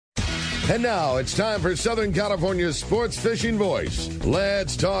And now it's time for Southern California's sports fishing voice.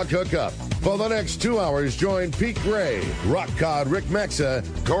 Let's talk hookup. For the next 2 hours, join Pete Gray, Rock Cod Rick Mexa,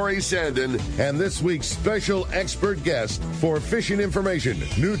 Corey Sandin, and this week's special expert guest for fishing information,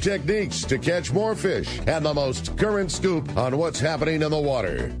 new techniques to catch more fish, and the most current scoop on what's happening in the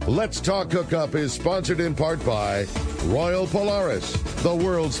water. Let's Talk Hookup is sponsored in part by Royal Polaris, the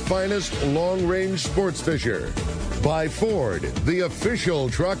world's finest long-range sports fisher. By Ford, the official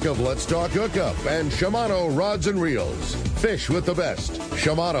truck of Let's Talk Hookup, and Shimano Rods and Reels. Fish with the best.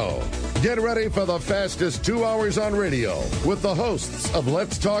 Shimano. Get ready for the fastest 2 hours on radio with the hosts of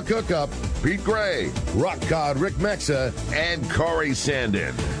Let's Talk Hookup, Pete Gray, Rock Cod Rick Mexa, and Corey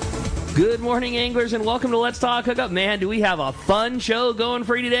Sandin. Good morning, anglers, and welcome to Let's Talk Hookup. Man, do we have a fun show going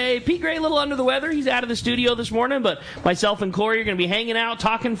for you today. Pete Gray a little under the weather. He's out of the studio this morning, but myself and Corey are going to be hanging out,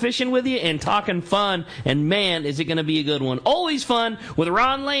 talking fishing with you, and talking fun. And man, is it going to be a good one. Always fun with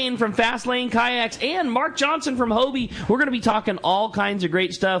Ron Lane from Fast Lane Kayaks and Mark Johnson from Hobie. We're going to be talking all kinds of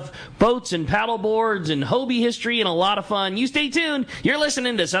great stuff, boats and paddle boards and Hobie history, and a lot of fun. You stay tuned. You're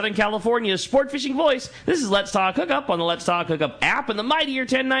listening to Southern California's sport fishing voice. This is Let's Talk Hookup on the Let's Talk Hookup app and the mightier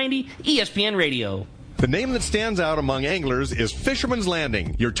 1090 ESPN Radio. The name that stands out among anglers is Fisherman's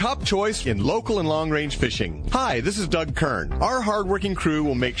Landing, your top choice in local and long-range fishing. Hi, this is Doug Kern. Our hard-working crew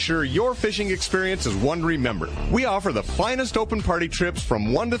will make sure your fishing experience is one to remember. We offer the finest open party trips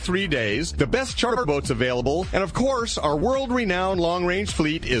from 1 to 3 days, the best charter boats available, and of course, our world-renowned long-range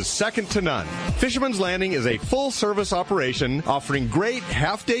fleet is second to none. Fisherman's Landing is a full-service operation offering great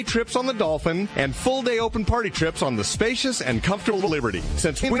half-day trips on the Dolphin and full-day open party trips on the spacious and comfortable Liberty.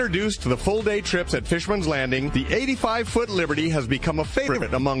 Since we introduced the full-day trips at Fisherman's Landing, the 85-foot Liberty has become a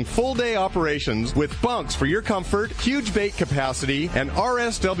favorite among full-day operations with bunks for your comfort, huge bait capacity, and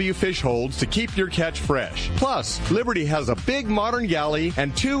RSW fish holds to keep your catch fresh. Plus, Liberty has a big modern galley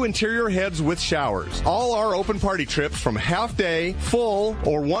and 2 interior heads with showers. All our open party trips from half-day, full,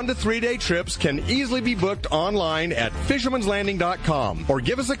 or 1 to 3 day trips can easily be booked online at fishermanslanding.com or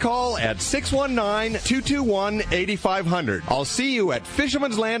give us a call at 619-221-8500. I'll see you at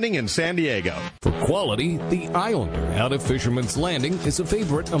Fisherman's Landing in San Diego. For quality, the Islander out of Fisherman's Landing is a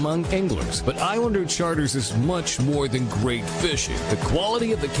favorite among anglers. But Islander Charters is much more than great fishing. The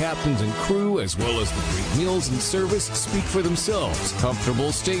quality of the captains and crew, as well as the great meals and service, speak for themselves.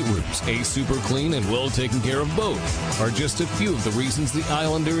 Comfortable staterooms, a super clean and well taken care of boat are just a few of the reasons the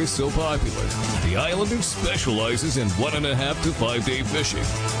Islander is so popular. The Islander specializes in 1.5 to 5 day fishing.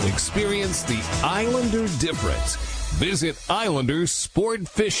 Experience the Islander difference. Visit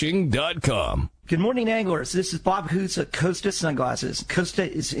IslanderSportFishing.com. Good morning, anglers. This is Bob Hoots at Costa Sunglasses. Costa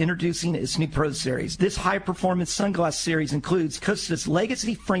is introducing its new Pro Series. This high-performance sunglass series includes Costa's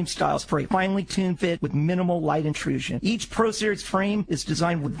legacy frame styles for a finely tuned fit with minimal light intrusion. Each Pro Series frame is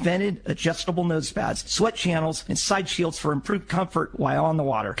designed with vented, adjustable nose pads, sweat channels, and side shields for improved comfort while on the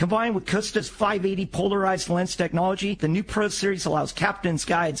water. Combined with Costa's 580 polarized lens technology, the new Pro Series allows captains,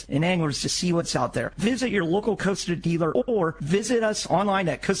 guides, and anglers to see what's out there. Visit your local Costa dealer or visit us online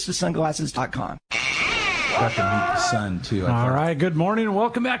at CostaSunglasses.com. Got to meet the sun, too. All right, good morning, and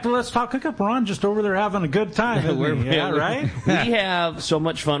welcome back to Let's Talk Hookup. Ron just over there having a good time, right? We have so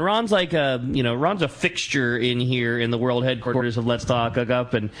much fun. Ron's like Ron's a fixture in here in the world headquarters of Let's Talk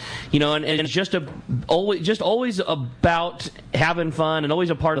Hookup, and it's just always about having fun, and always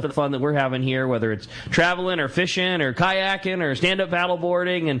a part of the fun that we're having here, whether it's traveling or fishing or kayaking or stand-up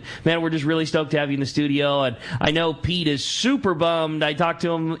paddleboarding. And man, we're just really stoked to have you in the studio. And I know Pete is super bummed. I talked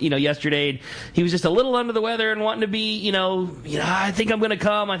to him, yesterday. And he was just a little under the weather and wanting to be, I think I'm going to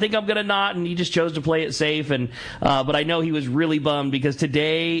come, I think I'm going to not, and he just chose to play it safe. And but I know he was really bummed because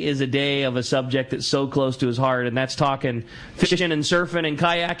today is a day of a subject that's so close to his heart, and that's talking fishing and surfing and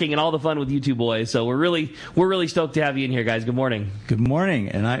kayaking and all the fun with you two boys. So we're really stoked to have you in here, guys. Good morning. Good morning,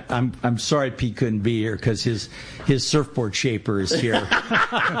 and I'm sorry Pete couldn't be here because his surfboard shaper is here.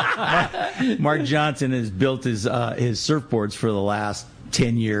 Mark Johnson has built his surfboards for the last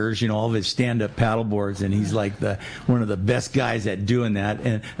 10 years, all of his stand-up paddle boards, and he's like one of the best guys at doing that.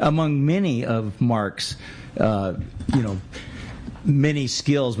 And among many of Mark's, many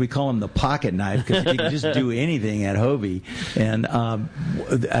skills, we call him the pocket knife because he can just do anything at Hobie. And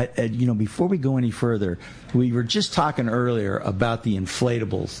before we go any further, we were just talking earlier about the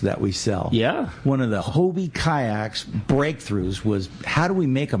inflatables that we sell. Yeah. One of the Hobie kayaks breakthroughs was how do we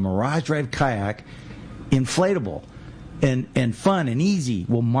make a Mirage Drive kayak inflatable? and fun and easy.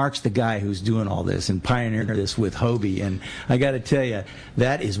 Well, Mark's the guy who's doing all this and pioneering this with Hobie. And I got to tell you,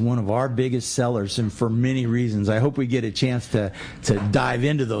 that is one of our biggest sellers, and for many reasons. I hope we get a chance to dive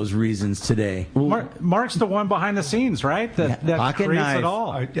into those reasons today. Mark's the one behind the scenes, right? That creates it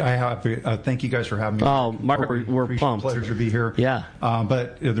all. I have. Thank you guys for having me. Oh, Mark, we're pumped. Pleasure to be here. Yeah.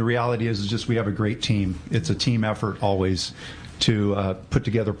 But the reality is just we have a great team. It's a team effort always to put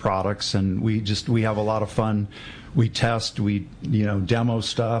together products, and we have a lot of fun. We test, we demo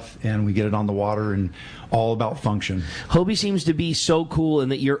stuff, and we get it on the water, and all about function. Hobie seems to be so cool in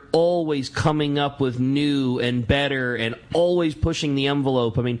that you're always coming up with new and better and always pushing the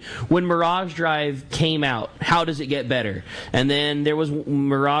envelope. I mean, when Mirage Drive came out, how does it get better? And then there was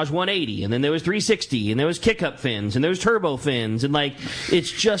Mirage 180, and then there was 360, and there was kick-up fins, and there was turbo fins, and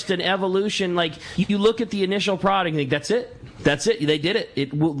it's just an evolution. You look at the initial product and think, that's it. That's it. They did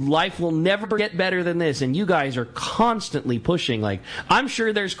it. Life will never get better than this, and you guys are constantly pushing. I'm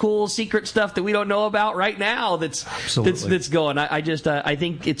sure there's cool secret stuff that we don't know about right now that's going. I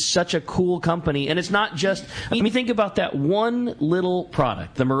think it's such a cool company, and it's not just. Think about that one little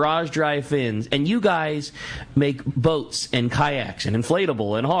product, the Mirage Drive fins, and you guys make boats and kayaks and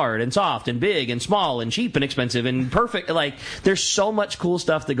inflatable and hard and soft and big and small and cheap and expensive and perfect. There's so much cool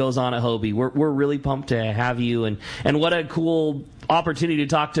stuff that goes on at Hobie. We're really pumped to have you, and what a cool opportunity to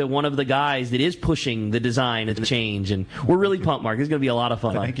talk to one of the guys that is pushing the design and the change, and we're really pumped, Mark. It's going to be a lot of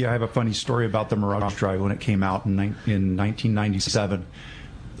fun. Thank you. I have a funny story about the Mirage Drive when it came out in 1997.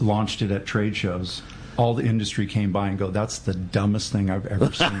 Launched it at trade shows. All the industry came by and go, that's the dumbest thing I've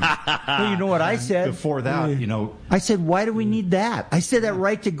ever seen. Well, you know what I said? Before that, I said, why do we need that? I said that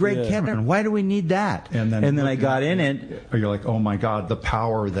right to Greg Kevin. Why do we need that? And then I got in it. You're like, oh my God, the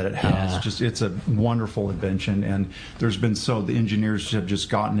power that it has. Yeah. It's a wonderful invention. And there's been the engineers have just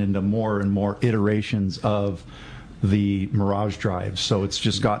gotten into more and more iterations of the Mirage Drive, so it's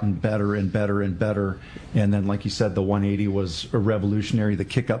just gotten better and better and better. And then, like you said, the 180 was a revolutionary. The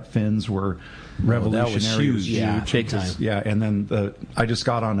kick-up fins were revolutionary. That was huge. Yeah, big time. Yeah, and then I just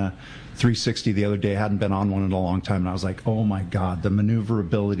got on a 360 the other day. I hadn't been on one in a long time, and I was like, oh my God, the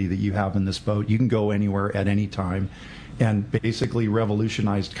maneuverability that you have in this boat. You can go anywhere at any time. And basically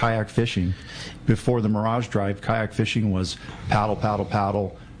revolutionized kayak fishing. Before the Mirage Drive, kayak fishing was paddle, paddle,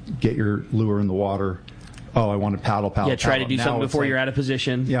 paddle, get your lure in the water. Oh, I want to paddle. Yeah, try to do something before you're out of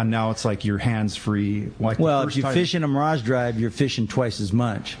position. Yeah, now it's like your hands free. Well, if you fish in a Mirage Drive, you're fishing twice as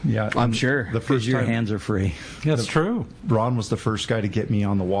much. Yeah, I'm sure. Because your hands are free. That's true. Ron was the first guy to get me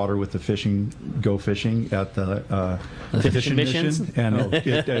on the water with the go fishing at the fishing missions. And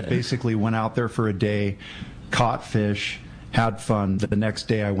it basically went out there for a day, caught fish, had fun. The next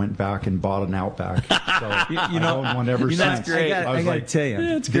day, I went back and bought an Outback. So I own one ever since. That's great. I got to tell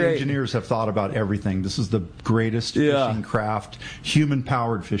you, the engineers have thought about everything. This is the greatest fishing craft,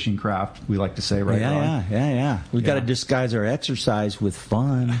 human-powered fishing craft. We like to say, right? Yeah. We've got to disguise our exercise with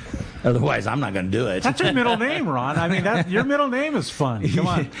fun. Otherwise, I'm not going to do it. That's your middle name, Ron. I mean, your middle name is fun. Come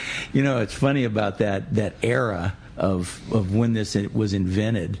on. It's funny about that era of when this was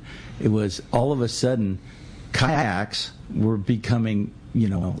invented. It was all of a sudden kayaks were becoming,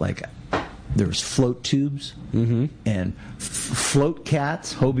 there's float tubes and float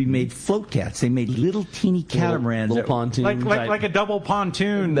cats. Hobie made float cats. They made little teeny catamarans. Little pontoon. Like a double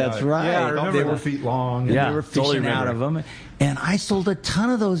pontoon. That's right. Yeah, I remember they were feet long. And they were fishing out of them. And I sold a ton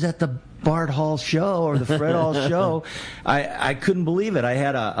of those at the Bart Hall show or the Fred Hall show. I couldn't believe it. I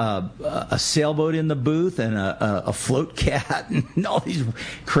had a sailboat in the booth and a float cat and all these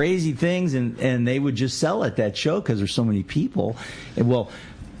crazy things, and they would just sell at that show because there's so many people. And, well,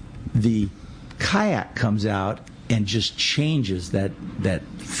 the kayak comes out and just changes that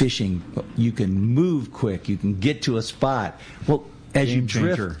fishing. You can move quick. You can get to a spot. Well, as you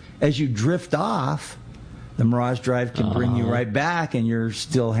drift off, the Mirage Drive can bring you right back, and you're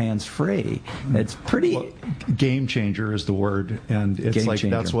still hands-free. It's pretty... game changer is the word, and it's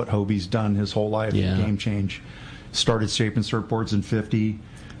that's what Hobie's done his whole life, game change. Started shaping surfboards in 50,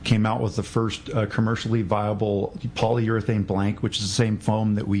 came out with the first commercially viable polyurethane blank, which is the same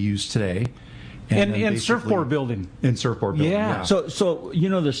foam that we use today. And surfboard building. In surfboard building, yeah. So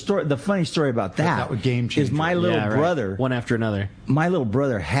the funny story about that game changer. is my little brother... One after another. My little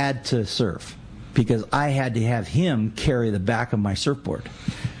brother had to surf, because I had to have him carry the back of my surfboard.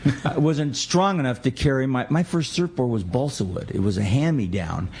 I wasn't strong enough to carry my first surfboard was balsa wood. It was a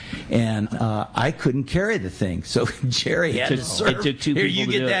hand-me-down, and I couldn't carry the thing. So Jerry had to surf. It took two people. Here, you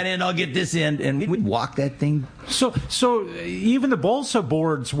get that end, I'll get this end, and we'd walk that thing. So even the balsa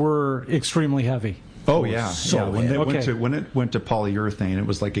boards were extremely heavy. Oh yeah, so When heavy. it went to polyurethane, it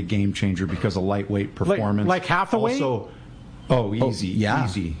was like a game changer because of lightweight performance. Like half the weight? Also,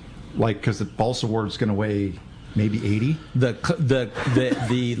 easy. Like because the balsa board's going to weigh maybe 80.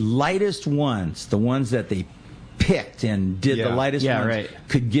 The lightest ones, the ones that they picked and did the lightest ones,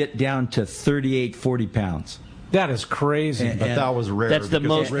 could get down to 38, 40 pounds. That is crazy. But that was rare. That's the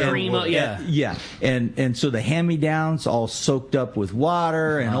most primo, yeah. And so the hand-me-downs all soaked up with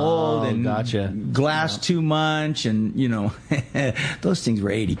water and old and glass too much, and those things were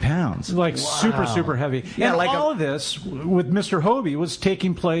 80 pounds. Like super heavy. Yeah, and like all of this with Mr. Hobie was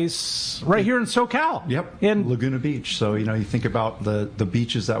taking place right here in SoCal. Yep. In Laguna Beach. So you think about the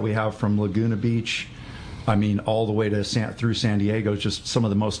beaches that we have from Laguna Beach. I mean, all the way to through San Diego, just some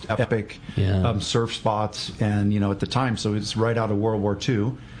of the most epic surf spots. And, at the time, so it's right out of World War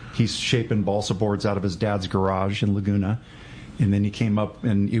II. He's shaping balsa boards out of his dad's garage in Laguna. And then he came up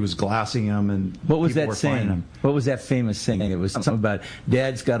and he was glassing them. And what was that saying? What was that famous saying? It was something about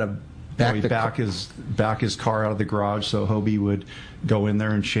Dad's got to back his car out of the garage. So Hobie would go in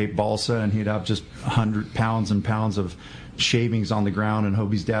there and shape balsa, and he'd have just 100 pounds and pounds of shavings on the ground, and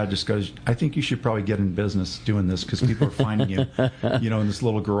Hobie's dad just goes, I think you should probably get in business doing this because people are finding you, in this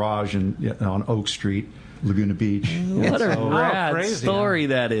little garage on Oak Street, Laguna Beach. What a rad story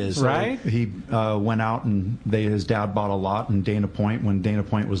that is. Right? He went out and his dad bought a lot in Dana Point when Dana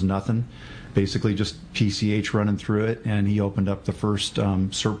Point was nothing, basically just PCH running through it, and he opened up the first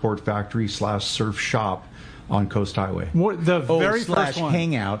surfboard factory / surf shop on Coast Highway. The very first one.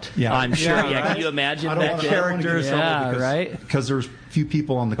 hangout. Yeah, I'm sure. Can you imagine that characters? right? Because there's few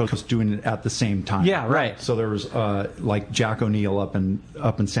people on the coast doing it at the same time. Yeah, right. So there was like Jack O'Neill up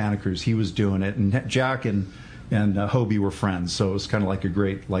in Santa Cruz. He was doing it, and Jack and Hobie were friends. So it was kind of like a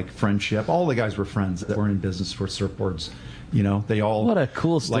great friendship. All the guys were friends that were in business for surfboards. They all what a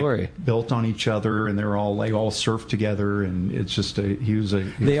cool story. Built on each other, and they're all all surfed together, and it's just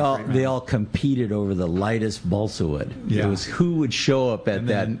they all competed over the lightest balsa wood. Yeah. It was who would show up at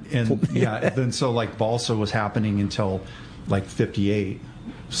then so balsa was happening until 58.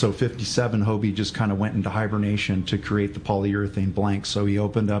 So 57, Hobie just kind of went into hibernation to create the polyurethane blanks. So he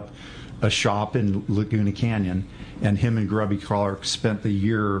opened up a shop in Laguna Canyon, and him and Grubby Clark spent the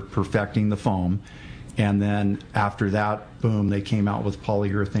year perfecting the foam. And then after that, boom, they came out with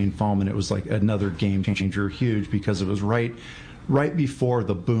polyurethane foam, and it was like another game changer, huge, because it was right before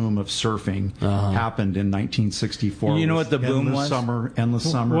the boom of surfing happened in 1964. You know what the boom was? Endless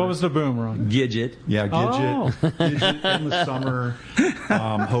summer. What was the boom, Ron? Gidget. Yeah, Gidget. Gidget, endless summer.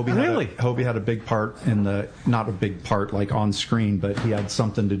 Hobie had a big part not a big part like on screen, but he had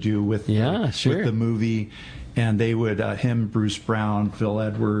something to do with with the movie. And they would, him, Bruce Brown, Phil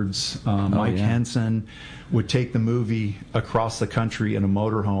Edwards, Mike Henson, would take the movie across the country in a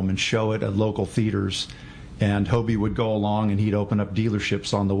motorhome and show it at local theaters. And Hobie would go along, and he'd open up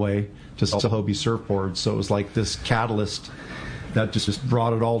dealerships on the way to sell Hobie surfboards. So it was like this catalyst that just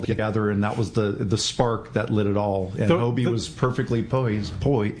brought it all together, and that was the spark that lit it all. And Hobie was perfectly poised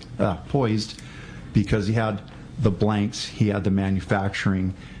because he had the blanks, he had the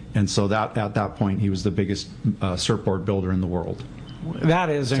manufacturing. And so that at that point, he was the biggest surfboard builder in the world. That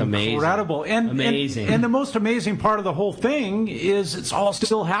is incredible. Amazing. And the most amazing part of the whole thing is it's all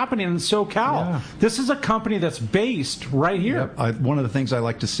still happening in SoCal. Yeah. This is a company that's based right here. Yep. One of the things I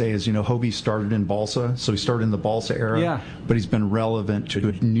like to say is, Hobie started in balsa, so he started in the balsa era, but he's been relevant to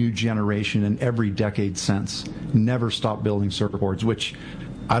a new generation in every decade since. Never stopped building surfboards, which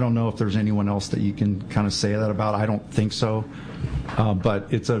I don't know if there's anyone else that you can kind of say that about. I don't think so.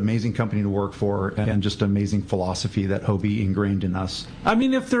 But it's an amazing company to work for, and just an amazing philosophy that Hobie ingrained in us. I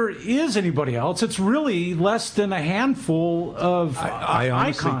mean, if there is anybody else, it's really less than a handful of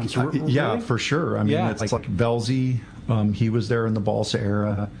icons. Yeah, for sure. I mean, it's like Velzy. He was there in the balsa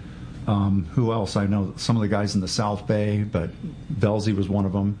era. Who else? I know some of the guys in the South Bay, but Velzy was one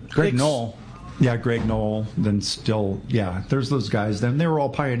of them. Greg Knoll. Yeah, Greg Knoll. Then still, there's those guys. Then they were all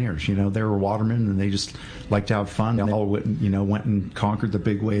pioneers. They were watermen, and they just liked to have fun. They all went and conquered the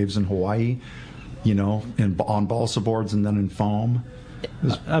big waves in Hawaii, on balsa boards and then in foam.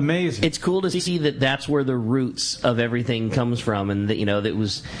 Amazing. It's cool to see that that's where the roots of everything comes from, and that it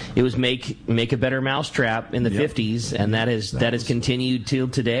was make a better mousetrap in the 50s, and that has continued till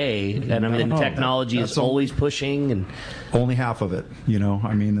today. And I mean, technology is always pushing, and only half of it.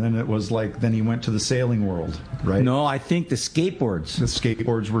 I mean, then it was then he went to the sailing world, right? No, I think the skateboards. The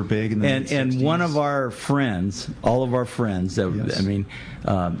skateboards were big, and one of our friends, all of our friends,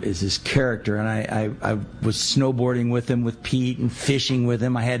 is this character, and I was snowboarding with him, with Pete, and fishing with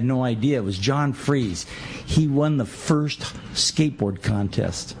him. I had no idea. It was John Freeze. He won the first skateboard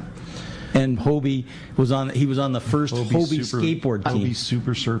contest And Hobie was on the first Hobie skateboard team. Hobie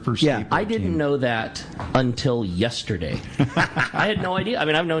Super Surfer Yeah, skateboard I didn't team. know that until yesterday. I had no idea. I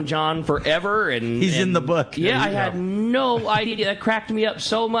mean, I've known John forever, and He's in the book. Yeah, I had no idea. That cracked me up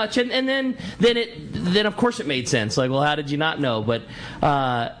so much, and then of course it made sense. Like, well, how did you not know? But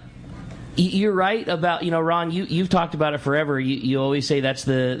you're right about, Ron, you've talked about it forever. You always say that's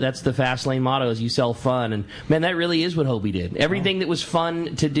the fast lane motto, is you sell fun, and man, that really is what Hobie did. Everything that was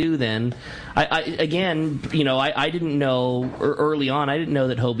fun to do then. I didn't know early on. I didn't know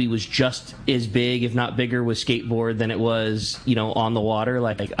that Hobie was just as big, if not bigger, with skateboard than it was, on the water.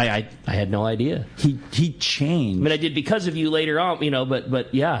 Like I had no idea. He changed. I mean, I did because of you later on,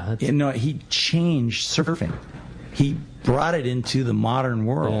 but yeah. He changed surfing. He brought it into the modern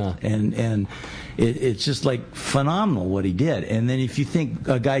world, and it's just like phenomenal what he did. And then if you think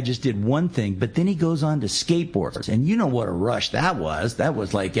a guy just did one thing, but then he goes on to skateboards, and you know what a rush that was. That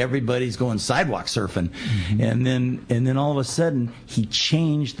was like everybody's going sidewalk surfing, and then all of a sudden he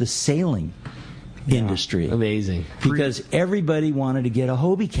changed the sailing industry. Amazing, because everybody wanted to get a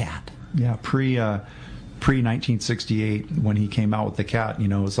Hobie cat. Yeah, pre-1968, when he came out with the cat, it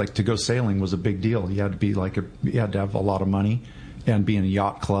was like, to go sailing was a big deal. You had to have a lot of money and be in a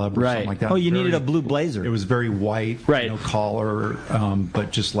yacht club or something like that. Oh, you needed a blue blazer. It was very white, collar,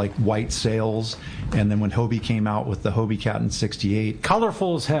 but just like white sails. And then when Hobie came out with the Hobie cat in '68,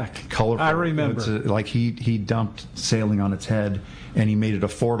 colorful as heck. Colorful. I remember. Like he dumped sailing on its head, and he made it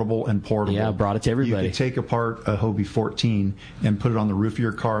affordable and portable. Yeah, brought it to everybody. You could take apart a Hobie 14 and put it on the roof of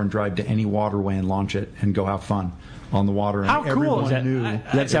your car and drive to any waterway and launch it and go have fun on the water. And how cool is that? Knew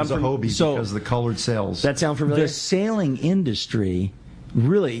that it was a Hobie because of the colored sails. That sound familiar? The sailing industry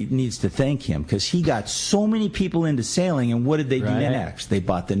really needs to thank him, because he got so many people into sailing, and what did they do next? They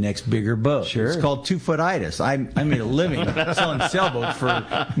bought the next bigger boat. Sure. It's called two-foot-itis. I made a living selling sailboats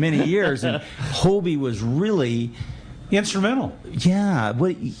for many years, and Hobie was really instrumental. Yeah,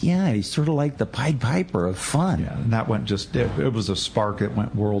 he's sort of like the Pied Piper of fun. Yeah, and that went it was a spark that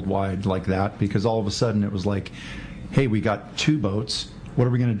went worldwide like that, because all of a sudden it was like, hey, we got two boats. What are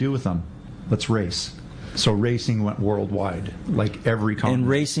we going to do with them? Let's race. So racing went worldwide, like every continent. And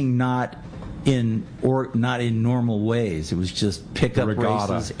racing not in normal ways. It was just pickup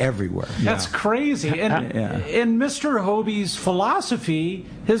races everywhere. That's crazy. And Mr. Hobie's philosophy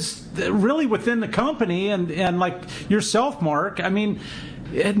is really within the company, and like yourself, Mark, I mean,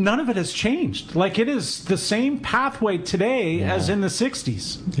 none of it has changed. Like, it is the same pathway today as in the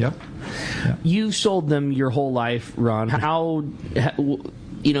 60s. Yep. You sold them your whole life, Ron. How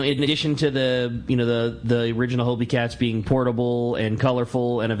in addition to the original Hobie cats being portable and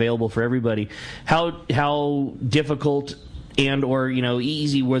colorful and available for everybody, how difficult and or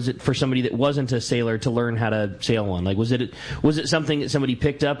easy was it for somebody that wasn't a sailor to learn how to sail one? Like, was it something that somebody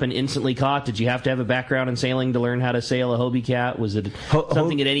picked up and instantly caught? Did you have to have a background in sailing to learn how to sail a Hobie cat? Was it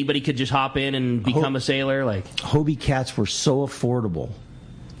something that anybody could just hop in and become a sailor? Like, Hobie cats were so affordable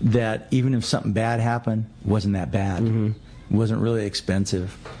that even if something bad happened, it wasn't that bad. It wasn't really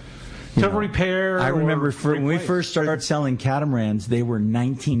expensive. To repair. I remember when we first started selling catamarans, they were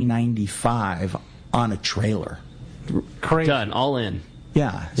 $19.95 on a trailer. Crazy. Done, all in.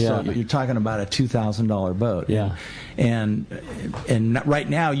 Yeah, so you're talking about a $2,000 boat. Yeah. And right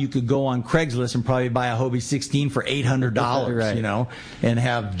now you could go on Craigslist and probably buy a Hobie 16 for $800, and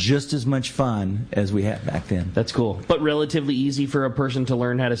have just as much fun as we had back then. That's cool. But relatively easy for a person to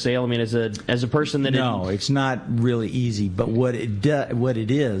learn how to sail. I mean, as a person that No, it's not really easy, but what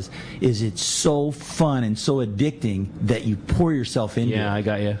it is it's so fun and so addicting that you pour yourself into it. Yeah, I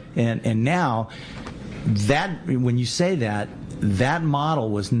got you. And now that when you say that model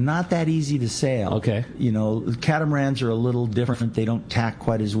was not that easy to sail. Okay. Catamarans are a little different. They don't tack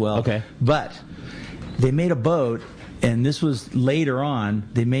quite as well. Okay. But they made a boat, and this was later on,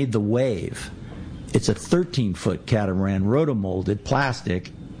 they made the Wave. It's a 13-foot catamaran, rotomolded,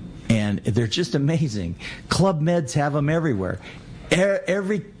 plastic, and they're just amazing. Club Meds have them everywhere.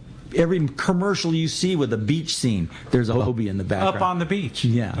 Every commercial you see with a beach scene, there's a Hobie in the background. Up on the beach.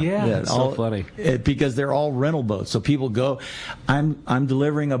 Yeah. That's so funny. Because they're all rental boats. So people go, I'm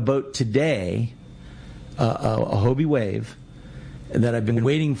delivering a boat today, a Hobie Wave, that I've been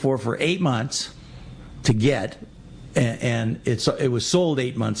waiting for 8 months to get. And it was sold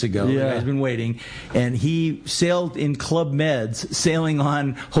 8 months ago. Yeah. The guy's been waiting, and he sailed in Club Meds, sailing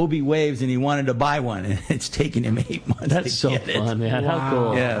on Hobie Waves, and he wanted to buy one, and it's taken him 8 months. That's so fun, man! Wow. How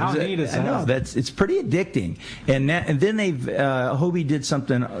cool! Yeah, how neat is that? I know, it's pretty addicting. And then Hobie did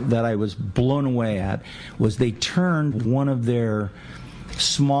something that I was blown away at. Was they turned one of their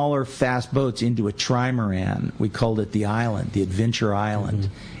smaller fast boats into a trimaran. We called it the Island, the Adventure Island.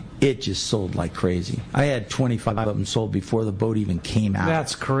 it just sold like crazy. I had 25 of them sold before the boat even came out.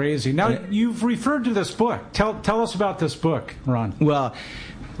 That's crazy. Now, you've referred to this book. Tell us about this book, Ron. Well,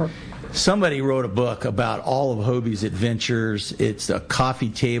 somebody wrote a book about all of Hobie's adventures. It's a coffee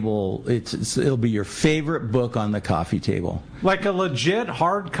table. It'll be your favorite book on the coffee table. Like a legit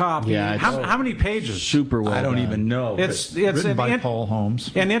hard copy. Yeah, how many pages? Super well I don't done. even know. It's written by Paul Holmes.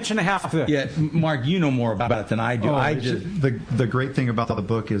 An inch and a half thick. Yeah, Mark, you know more about it than I do. The great thing about the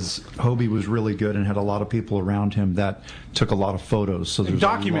book is Hobie was really good and had a lot of people around him that took a lot of photos. So there's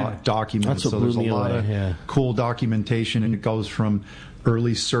documented. That's what so there's a blew me lot away, of cool documentation, and it goes from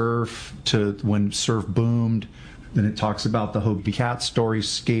early surf to when surf boomed. Then it talks about the Hobie Cat story,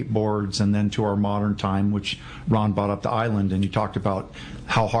 skateboards, and then to our modern time, which Ron brought up the island, and you talked about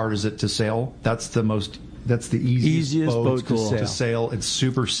how hard is it to sail. That's the easiest boat to sail. It's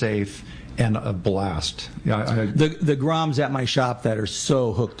super safe and a blast. The Groms at my shop that are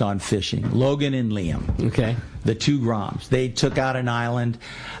so hooked on fishing, Logan and Liam. Okay. The two Groms. They took out an island.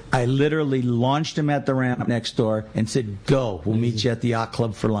 I literally launched them at the ramp next door and said, "Go, we'll meet you at the yacht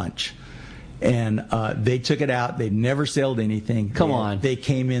club for lunch." And they took it out. They'd never sailed anything. Come on. They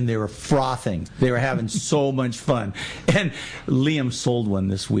came in. They were frothing. They were having so much fun. And Liam sold one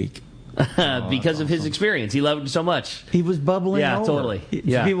this week. Because of his experience. He loved it so much. He was bubbling over. Totally.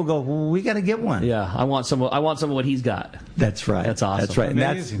 Yeah. People go, well, we got to get one. Yeah, I want some of what he's got. That's right. That's awesome. That's right. And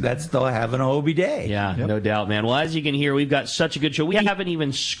that's still having a Hobie day. Yeah, no doubt, man. Well, as you can hear, we've got such a good show. We haven't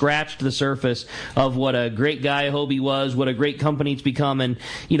even scratched the surface of what a great guy Hobie was, what a great company it's become. And,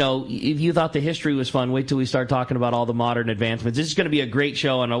 you know, if you thought the history was fun, wait till we start talking about all the modern advancements. This is going to be a great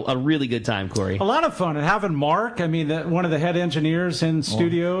show and a really good time, Corey. A lot of fun. And having Mark, I mean, one of the head engineers in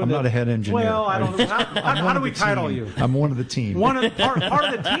studio. I'm not a head engineer. Well, I don't know. How do we title you? I'm one of the team. Part of the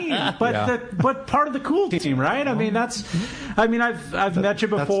team, but part of the cool team, right? I mean, I've met you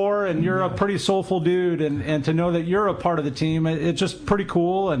before, and you're a pretty soulful dude, and to know that you're a part of the team, it's just pretty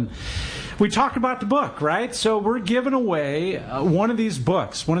cool. And we talked about the book, right? So we're giving away one of these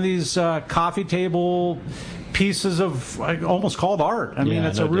books, one of these coffee table pieces of almost called art. I mean,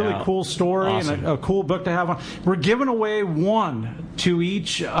 it's a really cool story and a cool book to have on. We're giving away one to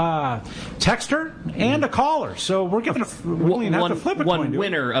each texter and a caller. So we're giving one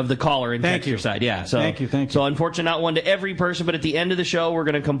winner of the caller and texter side. Yeah. So thank you. So unfortunately, not one to every person, but at the end of the show, we're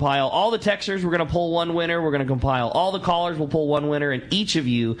going to compile all the texters. We're going to pull one winner. We're going to compile all the callers. We'll pull one winner, and each of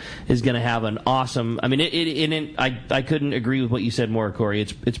you is going to have an awesome. I mean, I couldn't agree with what you said more, Corey.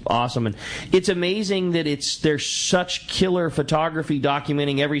 It's awesome, and it's amazing that there's such killer photography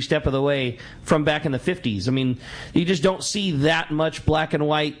documenting every step of the way from back in the 50s. I mean, you just don't see that much black and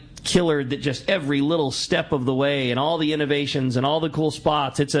white killer that just every little step of the way and all the innovations and all the cool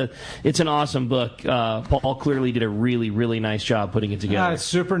spots. It's an awesome book. Paul clearly did a really, really nice job putting it together. It's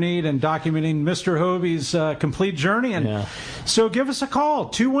super neat and documenting Mr. Hobie's complete journey. And so give us a call,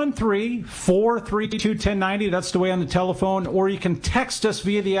 213-432-1090. That's the way on the telephone. Or you can text us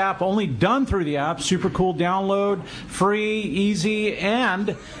via the app, only done through the app. Super cool download, free, easy.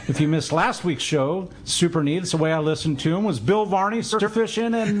 And if you missed last week's show, super neat. It's the way I listened to him. Was Bill Varney surf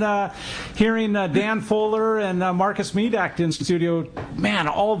fishing and hearing Dan Fuller and Marcus Medak in studio. Man,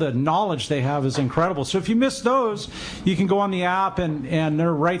 all the knowledge they have is incredible. So if you missed those, you can go on the app and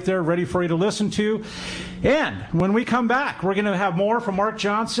they're right there ready for you to listen to. And when we come back, we're going to have more from Mark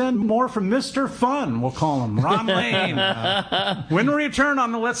Johnson, more from Mr. Fun, we'll call him, Ron Lane. When we return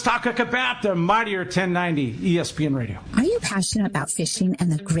on the Let's Talk Hookup app, the mightier 1090 ESPN Radio. Are you passionate about fishing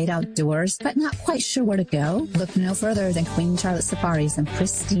and the great outdoors, but not quite sure where to go? Look no further than Queen Charlotte Safaris in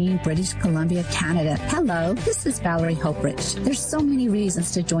pristine British Columbia, Canada. Hello, this is Valerie Hoprich. There's so many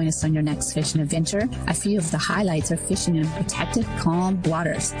reasons to join us on your next fishing adventure. A few of the highlights are fishing in protected, calm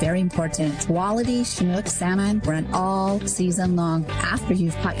waters. Very important. Quality Chinook salmon run all season long. After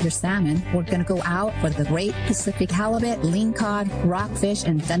you've caught your salmon, we're going to go out for the great Pacific halibut, lingcod, rockfish,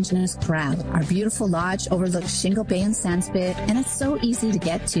 and Dungeness crab. Our beautiful lodge overlooks Shingle Bay and Sandspit, and it's so easy to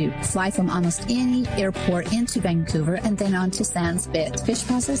get to. Fly from almost any airport into Vancouver and then on to Sandspit. Fish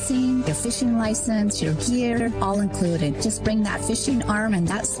processing, your fishing license, your gear, all included. Just bring that fishing arm and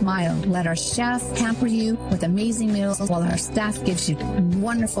that smile. Let our chef pamper you with amazing meals while our staff gives you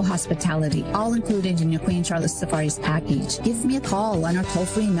wonderful hospitality, all included in your Queen Charlotte Safaris package. Give me a call on our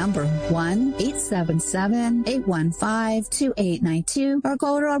toll-free number, 1-877-815-2892, or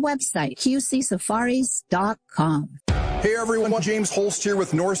go to our website, qcsafaris.com. Hey everyone, James Holst here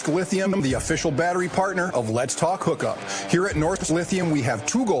with Norsk Lithium, the official battery partner of Let's Talk Hookup. Here at Norsk Lithium, we have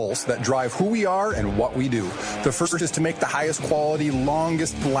two goals that drive who we are and what we do. The first is to make the highest quality,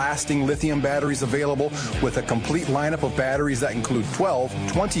 longest lasting lithium batteries available with a complete lineup of batteries that include 12,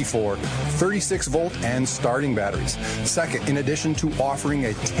 24, 36 volt and starting batteries. Second, in addition to offering a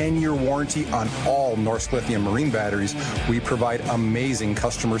 10-year warranty on all Norsk Lithium marine batteries, we provide amazing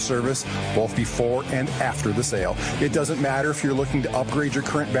customer service both before and after the sale. It doesn't matter if you're looking to upgrade your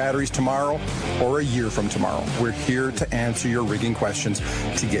current batteries tomorrow or a year from tomorrow. We're here to answer your rigging questions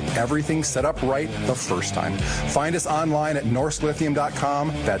to get everything set up right the first time. Find us online at norsklithium.com.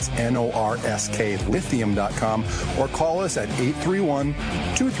 That's NORSK lithium.com, or call us at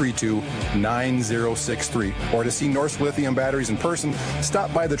 831-232-9063. Or to see Norsk Lithium batteries in person,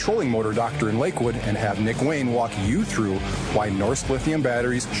 stop by the Trolling Motor Doctor in Lakewood and have Nick Wayne walk you through why Norsk Lithium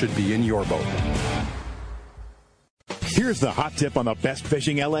batteries should be in your boat. Here's the hot tip on the best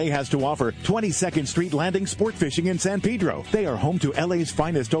fishing LA has to offer. 22nd Street Landing Sport Fishing in San Pedro. They are home to LA's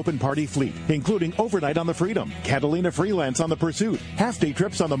finest open party fleet, including overnight on the Freedom, Catalina Freelance on the Pursuit, half-day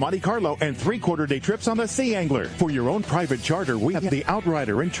trips on the Monte Carlo, and three-quarter-day trips on the Sea Angler. For your own private charter, we have the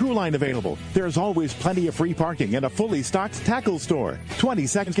Outrider and True Line available. There's always plenty of free parking and a fully stocked tackle store.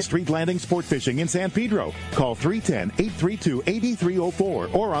 22nd Street Landing Sport Fishing in San Pedro. Call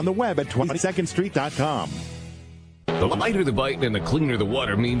 310-832-8304 or on the web at 22ndstreet.com. The lighter the bite and the cleaner the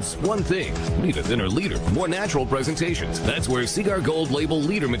water means one thing. Need a thinner leader for more natural presentations. That's where Seaguar Gold Label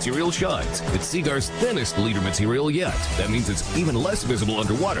leader material shines. It's Seaguar's thinnest leader material yet. That means it's even less visible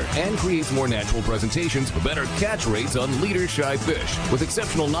underwater and creates more natural presentations for better catch rates on leader-shy fish. With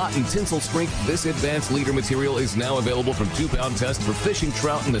exceptional knot and tinsel strength, this advanced leader material is now available from 2-pound test for fishing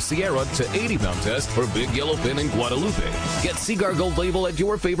trout in the Sierra to 80-pound test for big yellowfin in Guadalupe. Get Seaguar Gold Label at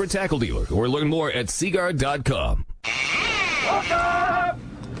your favorite tackle dealer or learn more at seaguar.com.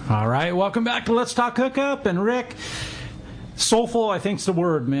 All right, welcome back to Let's Talk Hookup. And Rick, soulful, I think's the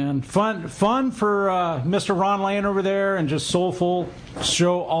word, man. Fun for Mr. Ron Lane over there, and just soulful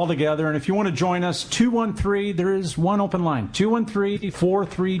show all together. And if you want to join us, 213, there is one open line,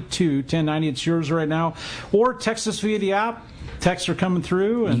 213-432-1090. It's yours right now. Or text us via the app. Texts are coming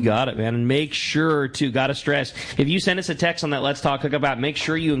through. And you got it, man. And make sure to, gotta stress, if you send us a text on that Let's Talk Hookup app, make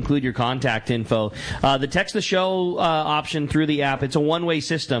sure you include your contact info. The text the show option through the app, it's a one-way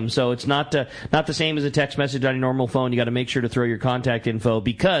system, so it's not the same as a text message on your normal phone. You got to make sure to throw your contact info,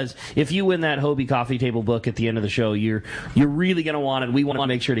 because if you win that Hobie coffee table book at the end of the show, you're really going to want it. We want to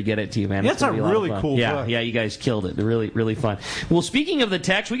make sure to get it to you, man. It's a really cool book. Yeah, you guys killed it. They're really, really fun. Well, speaking of the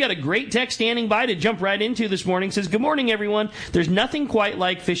text, we got a great text standing by to jump right into this morning. It says, good morning, everyone. There's nothing quite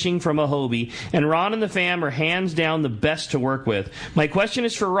like fishing from a Hobie, and Ron and the fam are hands down the best to work with. My question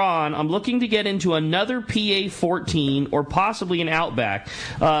is for Ron. I'm looking to get into another PA-14 or possibly an Outback.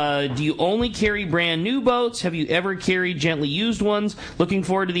 Do you only carry brand new boats? Have you ever carried gently used ones? Looking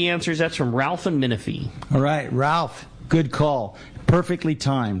forward to the answers. That's from Ralph and Menifee. All right, Ralph, good call. Perfectly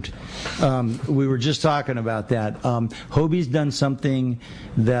timed. We were just talking about that. Hobie's done something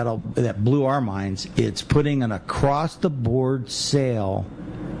that blew our minds. It's putting an across-the-board sale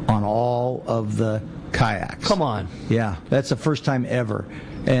on all of the kayaks. Come on. Yeah, that's the first time ever.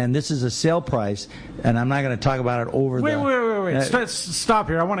 And this is a sale price, and I'm not going to talk about it over Wait. Stop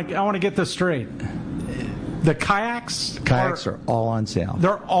here. I want to get this straight. The kayaks are all on sale.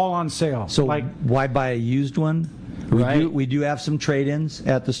 They're all on sale. So why buy a used one? We do have some trade-ins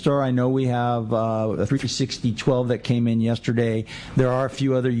at the store. I know we have a 360-12 that came in yesterday. There are a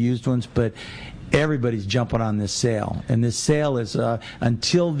few other used ones, but everybody's jumping on this sale. And this sale is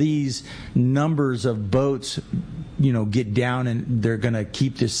until these numbers of boats get down, and they're going to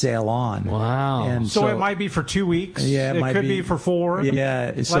keep this sale on. Wow. And so it might be for 2 weeks. Yeah, it could be for 4.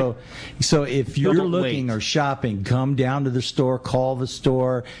 Yeah. So if you're looking or shopping, come down to the store, call the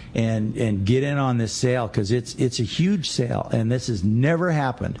store, and get in on this sale, because it's a huge sale, and this has never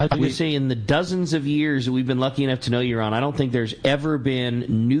happened. I would say in the dozens of years that we've been lucky enough to know you, Ron, I don't think there's ever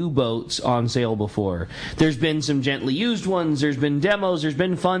been new boats on sale before. There's been some gently used ones, there's been demos, there's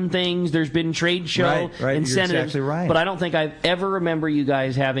been fun things, there's been trade show incentives. You're exactly right. But I don't think I've ever remember you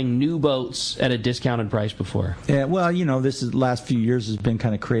guys having new boats at a discounted price before. Yeah, well, this last few years has been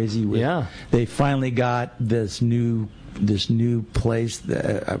kind of crazy. They finally got this new place.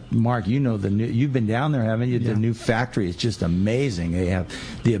 Mark, you've been down there, haven't you? Yeah. The new factory is just amazing. They have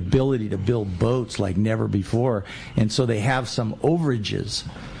the ability to build boats like never before, and so they have some overages,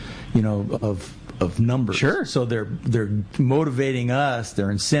 of numbers. Sure. So they're motivating us. They're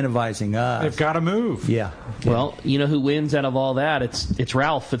incentivizing us. They've got to move. Yeah. Well, you know who wins out of all that? It's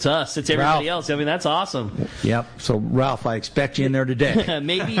Ralph. It's us. It's everybody else. I mean, that's awesome. Yep. So Ralph, I expect you in there today.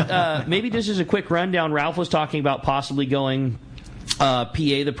 Maybe just as a quick rundown, Ralph was talking about possibly going PA,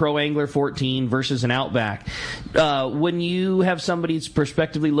 the Pro Angler 14 versus an Outback. When you have somebody that's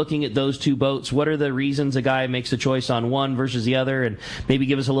prospectively looking at those two boats, what are the reasons a guy makes a choice on one versus the other? And maybe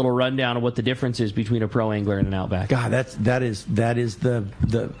give us a little rundown of what the difference is between a Pro Angler and an Outback. God, that is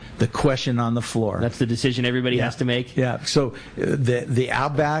the question on the floor. That's the decision everybody has to make. Yeah. So the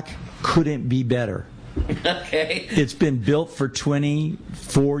Outback couldn't be better. Okay. It's been built for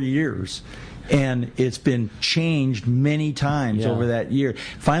 24 years. And it's been changed many times over that year.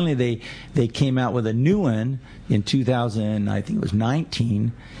 Finally, they came out with a new one in 2000, I think it was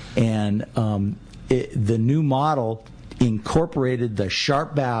 19, and the new model incorporated the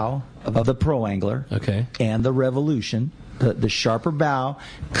sharp bow of the Pro Angler and the Revolution. The sharper bow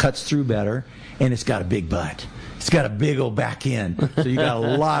cuts through better, and it's got a big butt. It's got a big old back end, so you got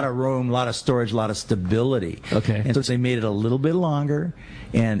a lot of room, a lot of storage, a lot of stability. Okay. And so they made it a little bit longer,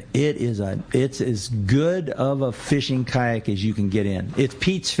 and it's as good of a fishing kayak as you can get in. It's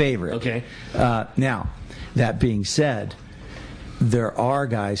Pete's favorite. Okay. Now, that being said, there are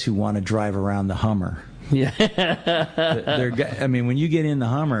guys who want to drive around the Hummer. Yeah. I mean, when you get in the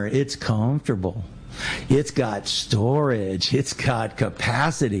Hummer, it's comfortable. It's got storage. It's got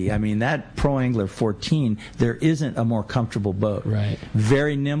capacity. I mean, that Pro Angler 14, there isn't a more comfortable boat. Right.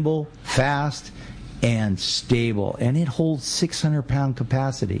 Very nimble, fast, and stable. And it holds 600-pound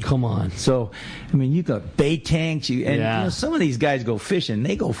capacity. Come on. So, I mean, you got bait tanks. You know, some of these guys go fishing.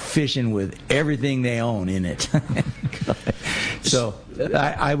 They go fishing with everything they own in it. So,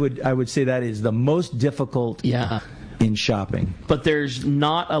 I would say that is the most difficult. In shopping. But there's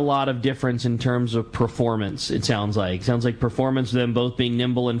not a lot of difference in terms of performance, it sounds like. Sounds like performance, them both being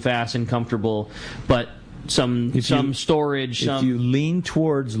nimble and fast and comfortable, but some storage. If you lean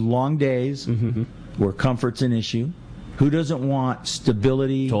towards long days, where comfort's an issue, who doesn't want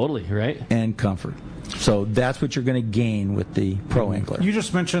stability? Totally, right. And comfort. So that's what you're going to gain with the Pro Angler. You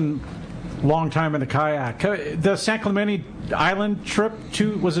just mentioned long time in a kayak. The San Clemente Island trip,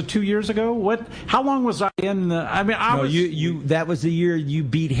 was it 2 years ago? How long was I in the? I mean, that was the year you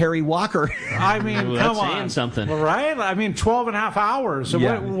beat Harry Walker. I mean, come that's on, saying something, right? I mean, 12 and a half hours. So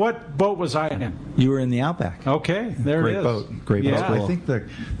what boat was I in? You were in the Outback. Okay, Great it is. boat, great boat. I think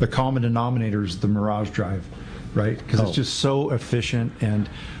the common denominator is the Mirage Drive, right? Because it's just so efficient. And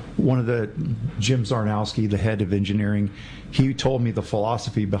one of the Jim Zarnowski, the head of engineering, he told me the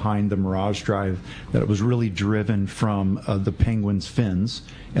philosophy behind the Mirage Drive, that it was really driven from the Penguin's fins,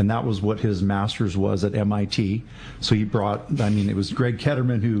 and that was what his master's was at MIT. So he brought, it was Greg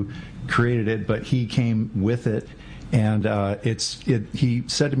Ketterman who created it, but he came with it, and he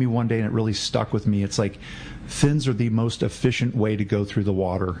said to me one day, and it really stuck with me, it's like, fins are the most efficient way to go through the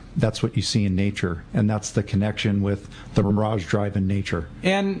water. That's what you see in nature, and that's the connection with the Mirage Drive in nature.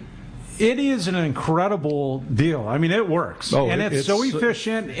 And it is an incredible deal. I mean, it works. And it's so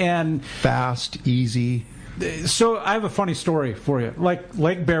efficient and fast, easy. So I have a funny story for you. Like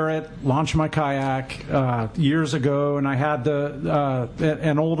Lake Barrett, launched my kayak years ago, and I had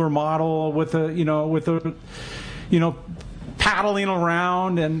an older model with a paddling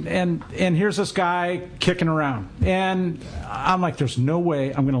around, and here's this guy kicking around, and I'm like, there's no way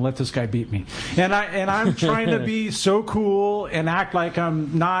I'm going to let this guy beat me, and I'm trying to be so cool and act like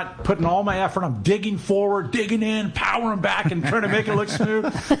I'm not putting all my effort. I'm digging forward, digging in, powering back, and trying to make it look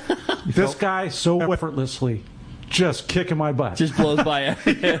smooth. This guy so effortlessly just kicking my butt. Just blows by it.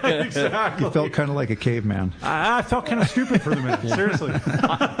 Exactly. You felt kind of like a caveman. I felt kind of stupid for the minute. Seriously.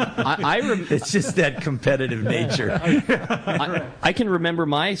 It's just that competitive nature. I can remember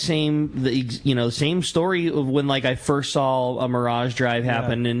my same story of when I first saw a Mirage Drive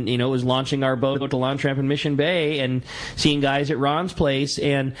happen, and it was launching our boat to Launch Ramp in Mission Bay and seeing guys at Ron's place,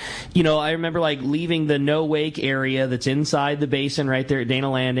 and I remember leaving the no wake area that's inside the basin right there at Dana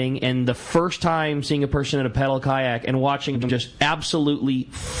Landing, and the first time seeing a person in a pedal kayak and watching them just absolutely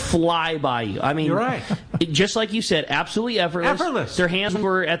fly by you. I mean, you're right. Just like you said, absolutely effortless. Their hands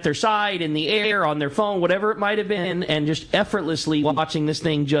were at their side, in the air, on their phone, whatever it might have been, and just effortlessly watching this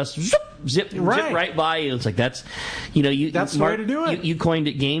thing just zip right by you. It's like that's that's the way to do it. You coined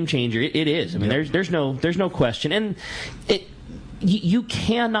it game changer. It is. I mean, there's no question. And you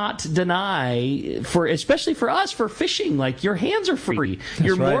cannot deny, especially for us, for fishing, like your hands are free.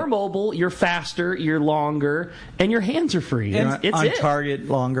 You're more mobile, you're faster, you're longer, and your hands are free. It's on target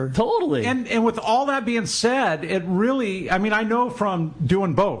longer. Totally. And with all that being said, it really, I mean, I know from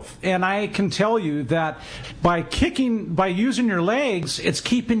doing both, and I can tell you that by using your legs, it's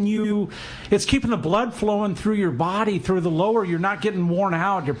keeping the blood flowing through your body, through the lower. You're not getting worn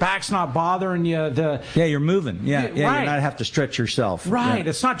out. Your back's not bothering you. You're moving. Yeah, right. You not have to stretch yourself. Right. Yeah.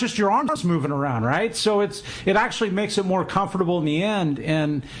 It's not just your arms moving around, right? So it actually makes it more comfortable in the end,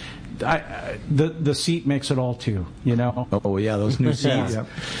 and the seat makes it all too, you know. Oh yeah, those new seats.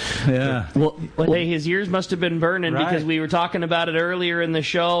 Yeah. Well, hey, his ears must have been burning because we were talking about it earlier in the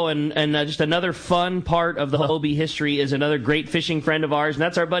show, and just another fun part of the Hobie history is another great fishing friend of ours, and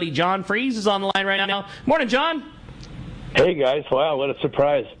that's our buddy John Freeze is on the line right now. Morning, John. Hey guys! Wow, what a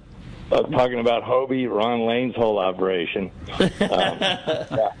surprise! Talking about Hobie, Ron Lane's whole operation.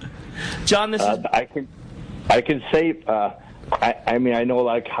 John, this is. I can say. I mean, I know a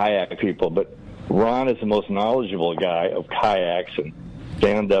lot of kayak people, but Ron is the most knowledgeable guy of kayaks and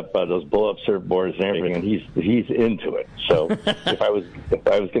stand-up, those blow-up surfboards and everything, and he's into it. So if I was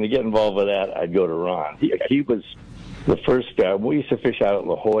going to get involved with that, I'd go to Ron. He was the first guy. We used to fish out at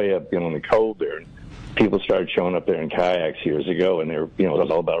La Jolla, in the cove there, and people started showing up there in kayaks years ago, and they were, it was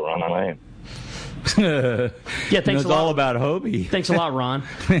all about Ron Lane. Yeah, thanks a lot. It's all about Hobie. Thanks a lot, Ron.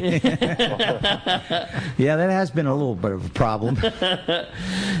 Yeah, that has been a little bit of a problem.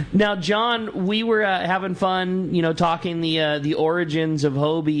 Now, John, we were having fun, talking the origins of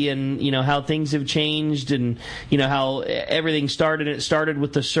Hobie and how things have changed and how everything started. It started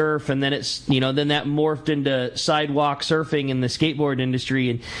with the surf, and then then that morphed into sidewalk surfing in the skateboard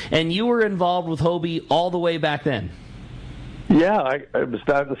industry, and you were involved with Hobie all the way back then. Yeah, I was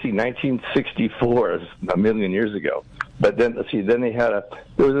starting to see 1964, a million years ago. But then, then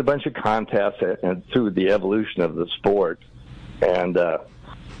there was a bunch of contests and through the evolution of the sport. And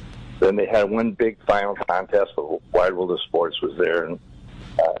then they had one big final contest where Wide World of Sports was there, and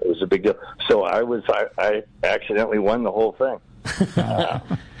it was a big deal. So I accidentally won the whole thing.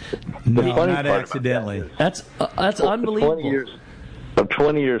 No, not accidentally. That's unbelievable.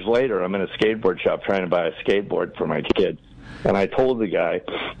 20 years later, I'm in a skateboard shop trying to buy a skateboard for my kid. And I told the guy,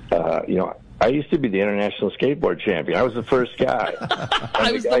 I used to be the international skateboard champion. I was the first guy.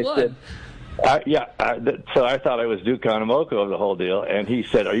 I was the one. Said, so I thought I was Duke Kanemoko of the whole deal. And he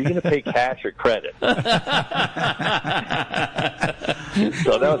said, "Are you going to pay cash or credit?" So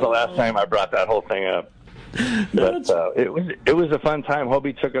that was the last time I brought that whole thing up. But it was a fun time.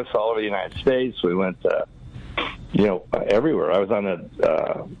 Hobie took us all over the United States. We went, everywhere. I was on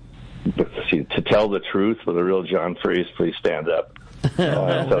To Tell the Truth with a real John Freeze, please stand up.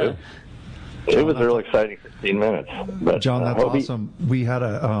 So it was a real exciting 15 minutes. But, John, that's awesome. We had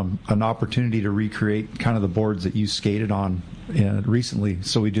an opportunity to recreate kind of the boards that you skated on recently.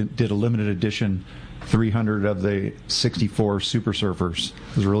 So we did a limited edition 300 of the 64 Super Surfers.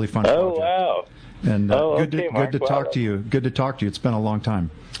 It was a really fun project. Oh, wow. And good to talk to you. Good to talk to you. It's been a long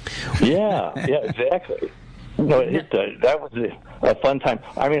time. Yeah, exactly. No, that was a fun time.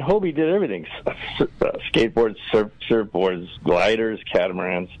 I mean, Hobie did everything: skateboards, surfboards, gliders,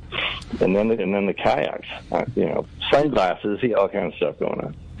 catamarans, and then the kayaks. Sunglasses, all kind of stuff going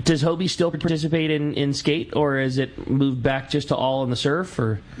on. Does Hobie still participate in skate, or is it moved back just to all in the surf?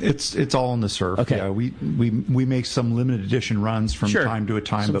 Or it's all in the surf. Okay. Yeah, we make some limited edition runs from time to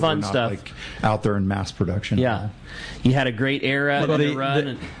time, some but fun we're not stuff. like out there in mass production. Yeah, you had a great era in the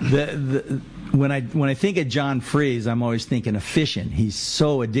run. When I think of John Freeze, I'm always thinking of fishing. He's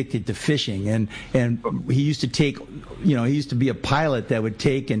so addicted to fishing, and he used to take, he used to be a pilot that would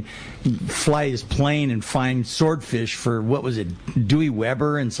take and fly his plane and find swordfish for, what was it, Dewey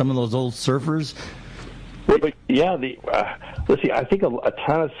Weber and some of those old surfers. Yeah, let's see. I think a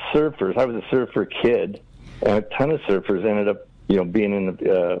ton of surfers. I was a surfer kid, and a ton of surfers ended up, being in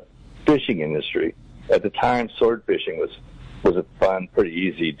the fishing industry. At the time, sword fishing was a fun, pretty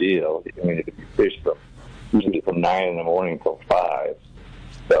easy deal. I mean, you fish usually from 9 in the morning till 5.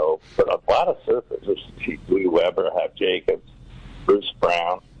 So, but a lot of surfers, Louis Weber, Hap Jacobs, Bruce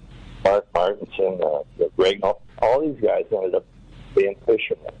Brown, Mark Martinson, Greg, all these guys ended up being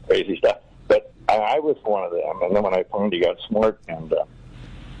fishermen, crazy stuff. But I was one of them. And then when I finally got smart and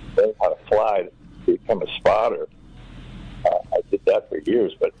learned how to fly to become a spotter, I did that for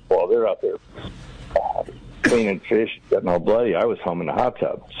years. But while they're out there cleaning fish, getting all bloody, I was home in the hot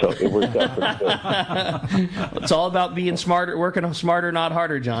tub. So it worked out pretty good. It's all about being smarter, working smarter, not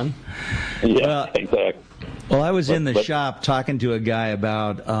harder, John. Yeah, exactly. Well, I was in the shop talking to a guy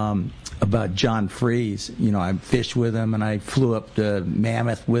about John Freeze. You know, I fished with him, and I flew up to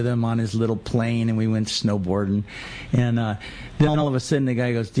Mammoth with him on his little plane, and we went snowboarding. And then all of a sudden, the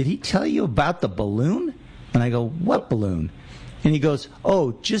guy goes, "Did he tell you about the balloon?" And I go, "What balloon?" And he goes,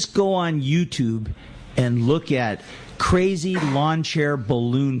 "Oh, just go on YouTube and look at crazy lawn chair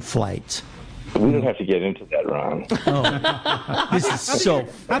balloon flights." We don't have to get into that, Ron. Oh, this is so.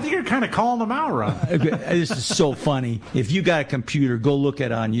 I think you're kind of calling them out, Ron. This is so funny. If you got a computer, go look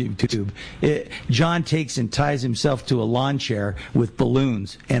at it on YouTube. John takes and ties himself to a lawn chair with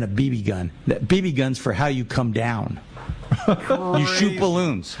balloons and a BB gun. That BB gun's for how you come down. You shoot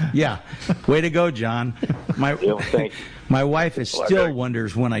balloons. Yeah. Way to go, John. My wife still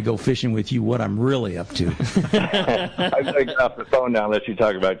wonders when I go fishing with you what I'm really up to. I'm going to get off the phone now unless you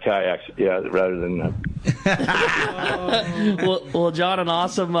talk about kayaks, rather than. Well, John, an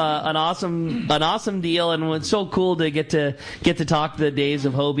awesome deal, and it's so cool to get to talk the days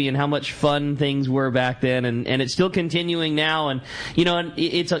of Hobie and how much fun things were back then, and it's still continuing now, and and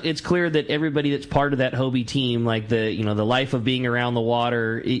it's clear that everybody that's part of that Hobie team, like the life of being around the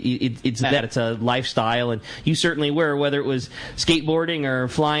water, it's a lifestyle, and you certainly were, whether it was skateboarding or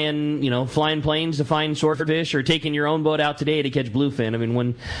flying planes to find swordfish or taking your own boat out today to catch bluefin. I mean,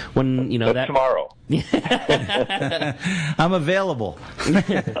 when that tomorrow. I'm available.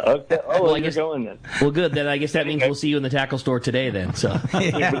 Okay. Oh, well, you're going then. Well, good. Then I guess that means we'll see you in the tackle store today. Then, so.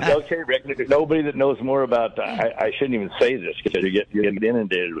 Okay, Rick. Nobody that knows more about. I shouldn't even say this because you get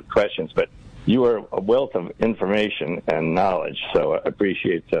inundated with questions, but you are a wealth of information and knowledge. So I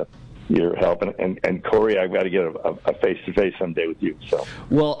appreciate your help, and Corey, I've got to get a face-to-face someday with you. So,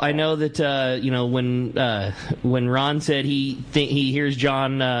 well, I know that when Ron said he hears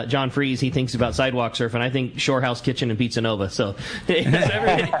John Freeze, he thinks about sidewalk surfing. I think Shorehouse Kitchen and Pizza Nova. So,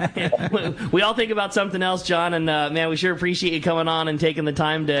 we all think about something else, John. And man, we sure appreciate you coming on and taking the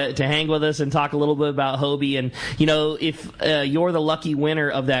time to hang with us and talk a little bit about Hobie. And if you're the lucky winner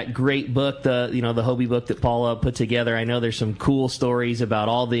of that great book, the Hobie book that Paula put together, I know there's some cool stories about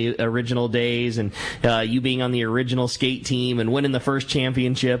all the original days and you being on the original skate team and winning the first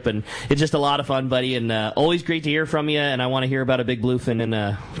championship, and it's just a lot of fun, buddy, and always great to hear from you, and I want to hear about a big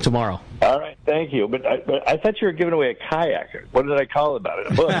bluefin tomorrow. All right, thank you. But I thought you were giving away a kayak. What did I call about it?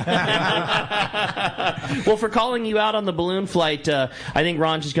 A book. Well, for calling you out on the balloon flight, I think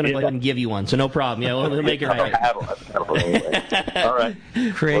Ron's just going to go ahead and give you one, so no problem. Yeah, we'll make it right. All right.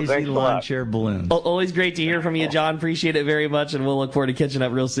 Crazy lawn chair balloons. Always great to hear from you, John. Appreciate it very much, and we'll look forward to catching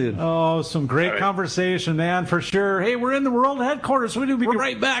up real soon. Oh, some great conversation, man, for sure. Hey, we're in the world headquarters. We'll be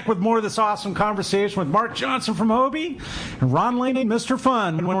right back with more of this awesome conversation with Mark Johnson from Hobie and Ron Laney, Mr.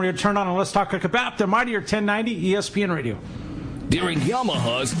 Fun, when we return on Let's Talk Hookup, the mightier 1090 ESPN Radio. During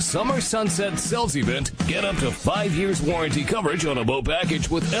Yamaha's Summer Sunset Sales Event, get up to 5 years warranty coverage on a boat package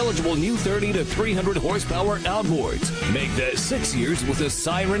with eligible new 30 to 300 horsepower outboards. Make that 6 years with a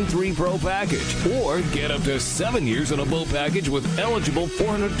Siren 3 Pro package. Or get up to 7 years on a boat package with eligible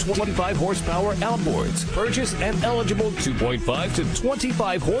 425 horsepower outboards. Purchase an eligible 2.5 to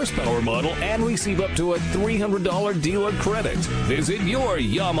 25 horsepower model and receive up to a $300 dealer credit. Visit your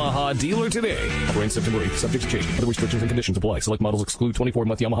Yamaha dealer today. For in September 8th, subject to change. Other restrictions and conditions apply. Select models exclude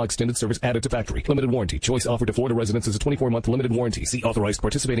 24-month Yamaha extended service added to factory. Limited warranty. Choice offered to Florida residents is a 24-month limited warranty. See authorized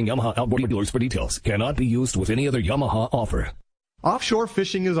participating Yamaha outboard dealers for details. Cannot be used with any other Yamaha offer. Offshore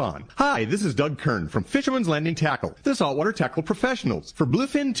fishing is on. Hi, this is Doug Kern from Fisherman's Landing Tackle, the saltwater tackle professionals. For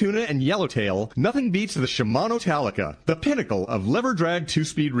bluefin, tuna, and yellowtail, nothing beats the Shimano Talica, the pinnacle of lever drag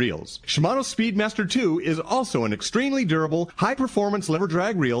 2-speed reels. Shimano Speedmaster 2 is also an extremely durable, high-performance lever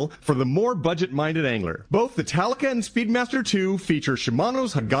drag reel for the more budget-minded angler. Both the Talica and Speedmaster 2 feature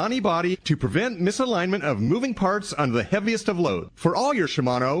Shimano's Hagani body to prevent misalignment of moving parts under the heaviest of load. For all your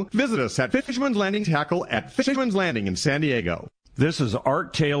Shimano, visit us at Fisherman's Landing Tackle at Fisherman's Landing in San Diego. This is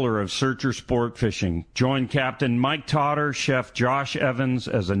Art Taylor of Searcher Sport Fishing. Join Captain Mike Totter, Chef Josh Evans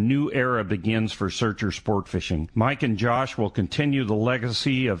as a new era begins for Searcher Sport Fishing. Mike and Josh will continue the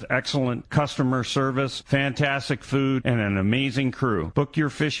legacy of excellent customer service, fantastic food, and an amazing crew. Book your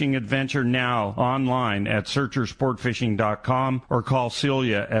fishing adventure now online at searchersportfishing.com or call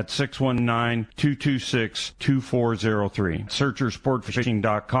Celia at 619-226-2403.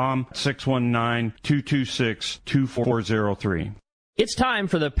 Searchersportfishing.com, 619-226-2403. It's time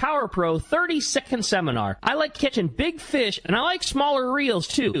for the Power Pro 30-second seminar. I like catching big fish, and I like smaller reels,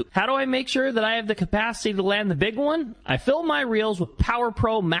 too. How do I make sure that I have the capacity to land the big one? I fill my reels with Power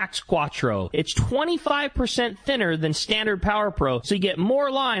Pro Max Quattro. It's 25% thinner than standard Power Pro, so you get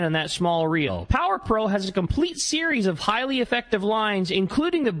more line on that small reel. Power Pro has a complete series of highly effective lines,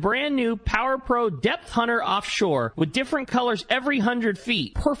 including the brand new Power Pro Depth Hunter Offshore, with different colors every 100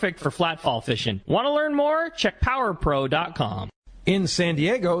 feet. Perfect for flatfall fishing. Want to learn more? Check PowerPro.com. In San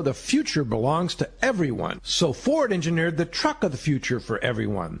Diego, the future belongs to everyone. So Ford engineered the truck of the future for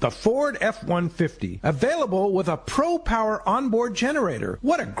everyone, the Ford F-150, available with a Pro Power onboard generator.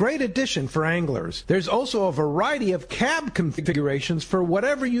 What a great addition for anglers. There's also a variety of cab configurations for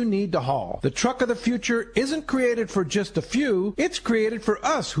whatever you need to haul. The truck of the future isn't created for just a few. It's created for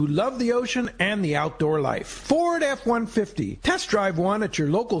us who love the ocean and the outdoor life. Ford F-150. Test drive one at your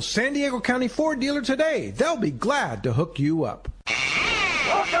local San Diego County Ford dealer today. They'll be glad to hook you up.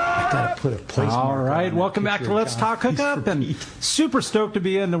 I gotta put a place. All right, welcome back to Let's Talk Hookup, and super stoked to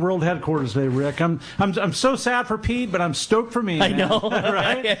be in the world headquarters today, Rick. I'm so sad for Pete, but I'm stoked for me. I man. know,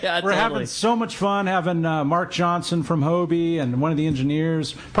 right? Yeah, We're totally having so much fun having Mark Johnson from Hobie and one of the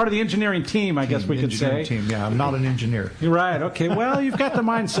engineers, part of the engineering team, I guess we could say. Team, yeah. I'm not an engineer. You're right. Okay. Well, you've got the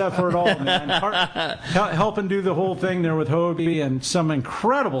mindset for it all, man. Helping do the whole thing there with Hobie and some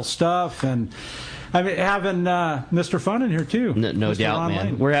incredible stuff and. I mean, having Mr. Fun in here, too. No doubt, man.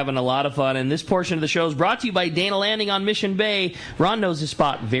 Lane. We're having a lot of fun, and this portion of the show is brought to you by Dana Landing on Mission Bay. Ron knows this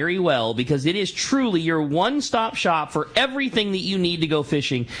spot very well because it is truly your one-stop shop for everything that you need to go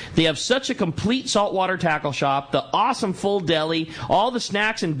fishing. They have such a complete saltwater tackle shop, the awesome full deli, all the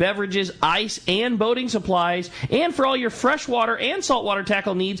snacks and beverages, ice, and boating supplies, and for all your freshwater and saltwater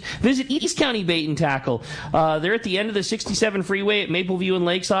tackle needs, visit East County Bait and Tackle. They're at the end of the 67 freeway at Mapleview and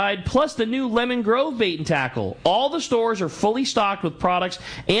Lakeside, plus the new Lemon Grove Bait and Tackle. All the stores are fully stocked with products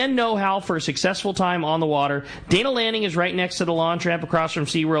and know-how for a successful time on the water. Dana Landing is right next to the lawn tramp across from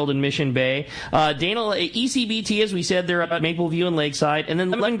SeaWorld in Mission Bay. ECBT, as we said, they're at Mapleview and Lakeside. And then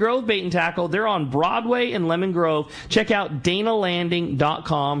Lemon Grove Bait and Tackle, they're on Broadway and Lemon Grove. Check out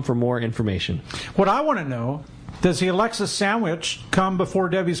DanaLanding.com for more information. What I want to know, does the Alexis sandwich come before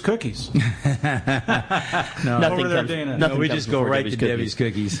Debbie's cookies? No, nothing comes. No, we just go right to Debbie's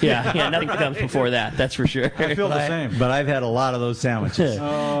cookies. Yeah, nothing comes before that. That's for sure. I feel the same. But I've had a lot of those sandwiches.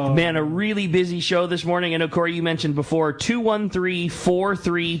 Man, a really busy show this morning. I know, Corey, you mentioned before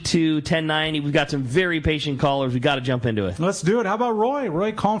 213-432-1090. We've got some very patient callers. We've got to jump into it. Let's do it. How about Roy?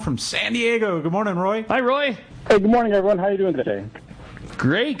 Roy calling from San Diego. Good morning, Roy. Hi, Roy. Hey, good morning, everyone. How are you doing today?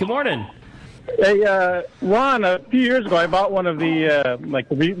 Great. Good morning. Hey, Ron, a few years ago, I bought one of the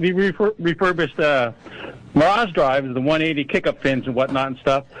refurbished Mirage drives, the 180 kick-up fins and whatnot and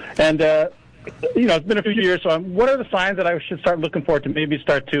stuff. And, it's been a few years, so what are the signs that I should start looking for to maybe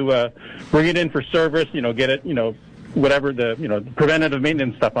start to bring it in for service, get it, whatever the preventative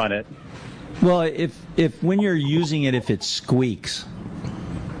maintenance stuff on it? Well, if when you're using it, if it squeaks,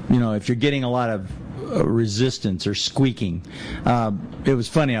 if you're getting a lot of resistance or squeaking. It was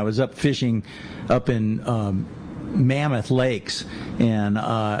funny. I was up fishing up in Mammoth Lakes, and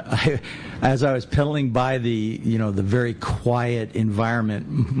as I was pedaling by the very quiet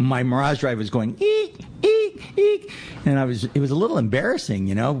environment, my Mirage drive was going eek eek eek, and it was a little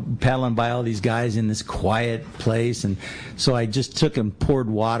embarrassing, paddling by all these guys in this quiet place, and so I just took and poured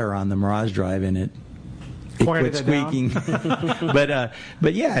water on the Mirage drive, and it quit squeaking. but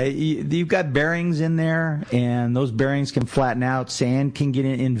yeah, you've got bearings in there, and those bearings can flatten out. Sand can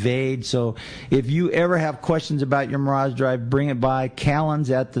invade. So if you ever have questions about your Mirage drive, bring it by. Callan's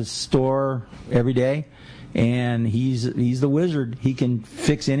at the store every day, and he's the wizard. He can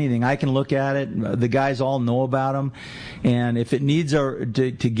fix anything. I can look at it. The guys all know about them, and if it needs to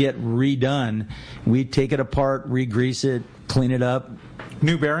get redone, we take it apart, re-grease it, clean it up.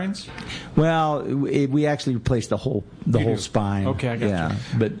 New bearings? Well, we actually replaced the whole spine. Okay, I got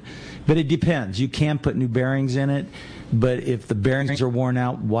you. But it depends. You can put new bearings in it, but if the bearings are worn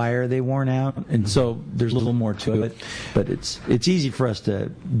out, why are they worn out? And so there's a little more to it. But it's easy for us to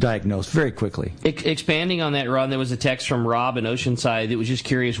diagnose very quickly. Expanding on that, Ron, there was a text from Rob in Oceanside that was just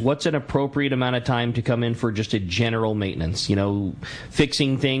curious, what's an appropriate amount of time to come in for just a general maintenance?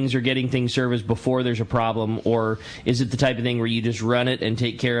 Fixing things or getting things serviced before there's a problem, or is it the type of thing where you just run it and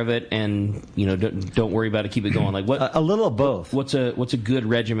take care of it and don't worry about it, keep it going? Like what? A little of both. What's a good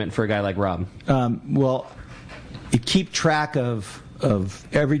regiment for a guy like Rob? Well, you keep track of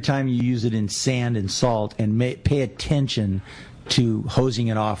every time you use it in sand and salt, and pay attention to hosing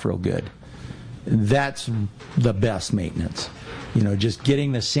it off real good. That's the best maintenance. just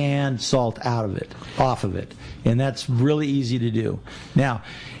getting the sand, salt off of it. And that's really easy to do. Now,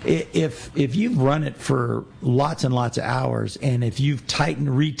 if you've run it for lots and lots of hours, and if you've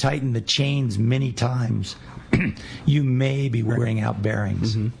retightened the chains many times, you may be wearing out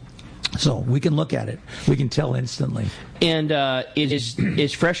bearings. Mm-hmm. So we can look at it. We can tell instantly. And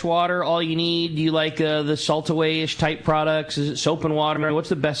is fresh water all you need? Do you like the salt-away-ish type products? Is it soap and water? What's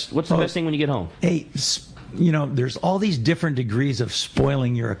the best thing when you get home? Hey, there's all these different degrees of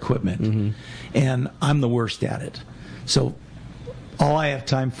spoiling your equipment, mm-hmm. and I'm the worst at it. So all I have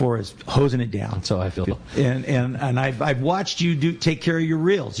time for is hosing it down. That's how I feel. And I've watched you take care of your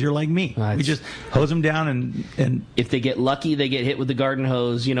reels. You're like me. We just hose them down, and if they get lucky, they get hit with the garden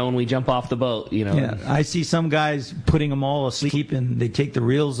hose. When we jump off the boat. Yeah, I see some guys putting them all asleep, and they take the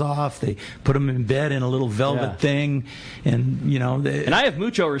reels off. They put them in bed in a little velvet thing, and and I have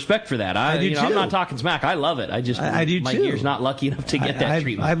mucho respect for that. I do too. I'm not talking smack. I love it. I do my too. Gear's not lucky enough to get that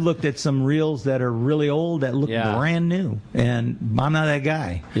treatment. I've looked at some reels that are really old that look brand new, and I'm not that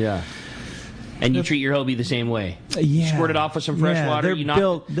guy. Yeah. And you treat your Hobie the same way. Yeah. Squirt it off with some fresh water.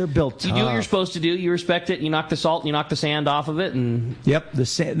 They're built tough. You do what you're supposed to do. You respect it. You knock the salt and you knock the sand off of it. Yep. The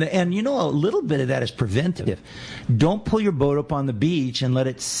sand, and a little bit of that is preventive. Don't pull your boat up on the beach and let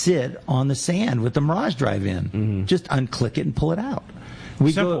it sit on the sand with the Mirage Drive in. Mm-hmm. Just unclick it and pull it out.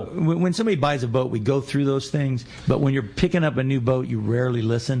 When somebody buys a boat, we go through those things. But when you're picking up a new boat, you rarely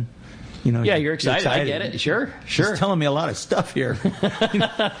listen. You're excited. I get it. Sure. Just telling me a lot of stuff here. Give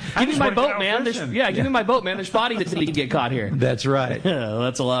me my boat, man. Give me my boat, man. There's bodies that need to get caught here. That's right.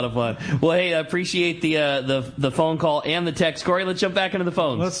 That's a lot of fun. Well, hey, I appreciate the phone call and the text. Corey, let's jump back into the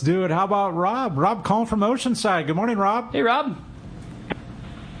phones. Let's do it. How about Rob? Rob calling from Oceanside. Good morning, Rob. Hey, Rob.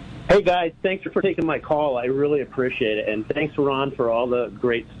 Hey, guys. Thanks for taking my call. I really appreciate it. And thanks, Ron, for all the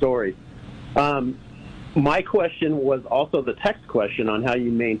great stories. My question was also the text question on how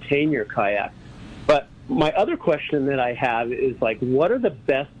you maintain your kayak. But my other question that I have is, what are the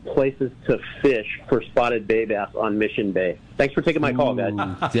best places to fish for spotted bay bass on Mission Bay? Thanks for taking my call, guys.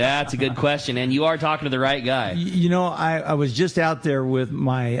 That's a good question, and you are talking to the right guy. I was just out there with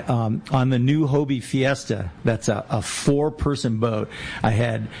my on the new Hobie Fiesta. That's a 4-person boat. I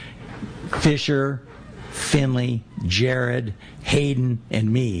had Fisher, Finley, Jared, Hayden,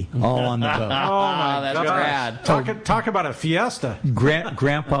 and me all on the boat. Oh, my that's rad. Talk about a fiesta.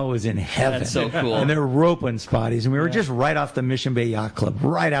 Grandpa was in heaven. That's so cool. And they're roping spotties, and we were just right off the Mission Bay Yacht Club,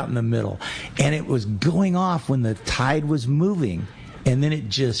 right out in the middle. And it was going off when the tide was moving, and then it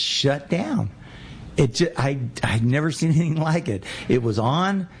just shut down. I'd never seen anything like it. It was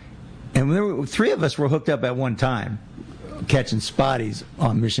on, and 3 of us were hooked up at one time, catching spotties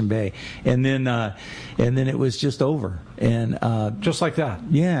on Mission Bay, and then it was just over, and just like that.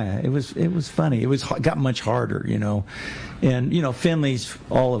 Yeah, it was funny. Got much harder, and Finley's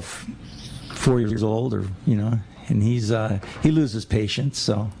all of 4 years old, and he loses patience,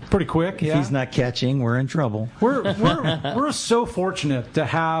 so pretty quick. If he's not catching, we're in trouble. We're so fortunate to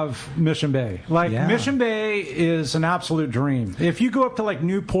have Mission Bay. Mission Bay is an absolute dream. If you go up to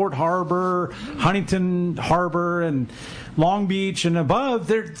Newport Harbor, Huntington Harbor, and Long Beach and above,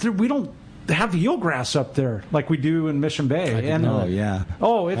 we don't have the eelgrass up there like we do in Mission Bay.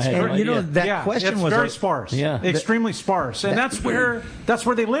 Question was very sparse. Yeah, extremely sparse, and that's where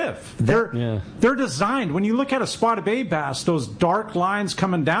they live. They're designed. When you look at a spotted bay bass, those dark lines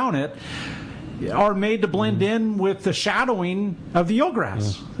coming down it are made to blend in with the shadowing of the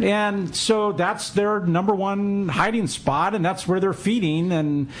eelgrass. Yeah. And so that's their number one hiding spot, and that's where they're feeding,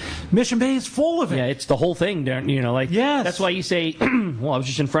 and Mission Bay is full of it. Yeah, it's the whole thing, yes. That's why you say, well, I was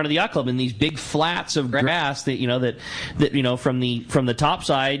just in front of the yacht club, and these big flats of grass that from the top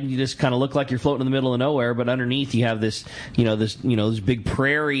side, you just kind of look like you're floating in the middle of nowhere, but underneath you have this big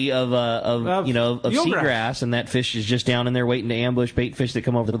prairie of seagrass, and that fish is just down in there waiting to ambush bait fish that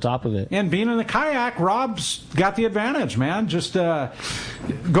come over the top of it. And being in the kayak, Rob's got the advantage, man. Just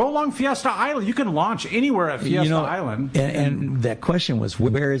go along Fiesta Island. You can launch anywhere at Fiesta Island. And that question was,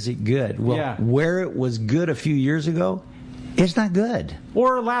 where is it good? Well, where it was good a few years ago, it's not good.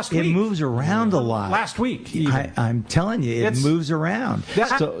 Or last week. It moves around a lot. Last week. I'm telling you, it moves around.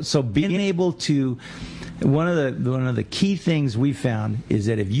 So being able to... One of the key things we found is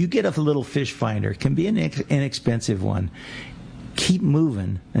that if you get a little fish finder, it can be an inexpensive one, keep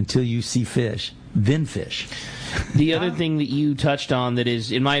moving until you see fish, then fish. The other thing that you touched on that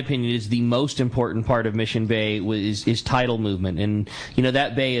is, in my opinion, is the most important part of Mission Bay is tidal movement. And,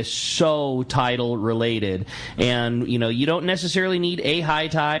 that bay is so tidal related. And, you don't necessarily need a high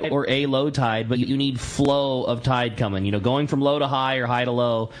tide or a low tide, but you need flow of tide coming. Going from low to high or high to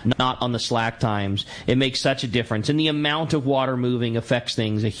low, not on the slack times. It makes such a difference. And the amount of water moving affects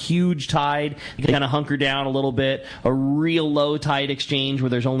things. A huge tide, you kind of hunker down a little bit. A real low tide exchange where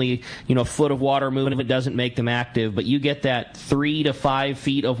there's only, a foot of water moving, it doesn't make them active, but you get that 3 to 5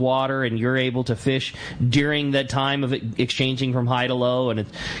 feet of water and you're able to fish during that time of it exchanging from high to low, and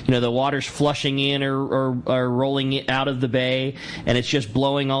it's, the water's flushing in or rolling it out of the bay, and it's just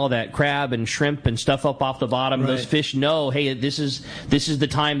blowing all that crab and shrimp and stuff up off the bottom. Right. Those fish know, hey, this is the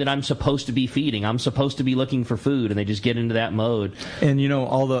time that I'm supposed to be feeding. I'm supposed to be looking for food, and they just get into that mode. And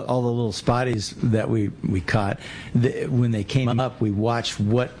all the little spotties that we caught, when they came up, we watched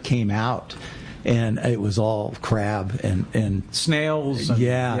what came out. And it was all crab and snails.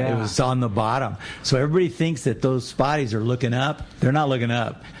 Yeah, it was on the bottom. So everybody thinks that those spotties are looking up. They're not looking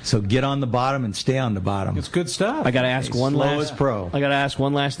up. So get on the bottom and stay on the bottom. It's good stuff. I got to ask one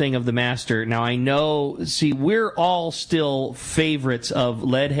last thing of the master. Now I know. See, we're all still favorites of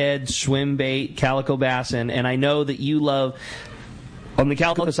leadhead, swim bait, calico bass, and I know that you love. On the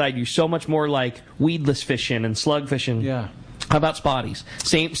calico side, you're so much more like weedless fishing and slug fishing. Yeah. How about spotties?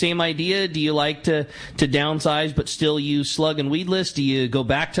 Same idea? Do you like to downsize but still use slug and weedless? Do you go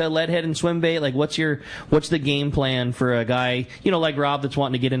back to leadhead and swim bait? Like, what's the game plan for a guy, like Rob, that's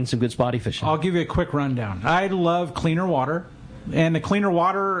wanting to get in some good spotty fishing? I'll give you a quick rundown. I love cleaner water, and the cleaner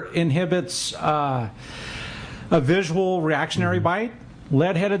water inhibits a visual reactionary bite.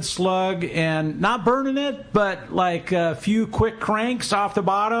 Lead-headed slug, and not burning it, but like a few quick cranks off the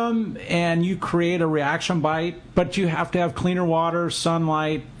bottom, and you create a reaction bite. But you have to have cleaner water,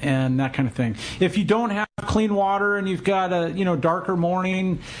 sunlight, and that kind of thing. If you don't have clean water and you've got a darker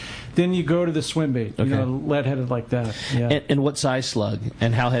morning, then you go to the swim bait, lead-headed like that. Yeah. And what size slug?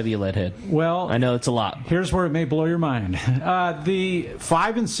 And how heavy a leadhead? Well, I know it's a lot. Here's where it may blow your mind. The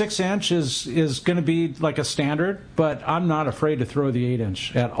 5 and 6 inch is going to be like a standard, but I'm not afraid to throw the 8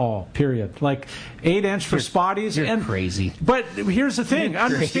 inch at all. Period. Like 8 inch for spotties. You're crazy. But here's the thing.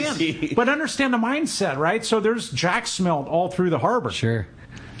 Understand the mindset, right? So there's jack smelt all through the harbor. Sure.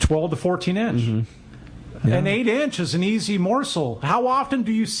 12 to 14 inch. Mm-hmm. Yeah. An 8 inch is an easy morsel. How often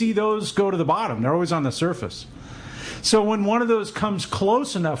do you see those go to the bottom? They're always on the surface. So when one of those comes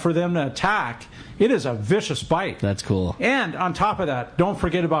close enough for them to attack, it is a vicious bite. That's cool. And on top of that, don't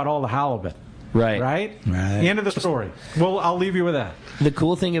forget about all the halibut. Right. End of the story. Well, I'll leave you with that. The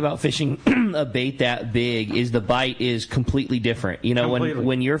cool thing about fishing a bait that big is the bite is completely different.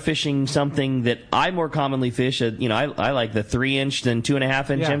 When you're fishing something that I more commonly fish, I like the 3 inch than 2.5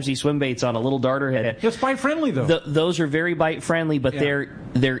 inch MC swim baits on a little darter head. It's bite friendly though. Those are very bite friendly, but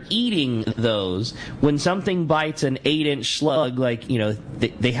they're eating those. When something bites an 8 inch slug,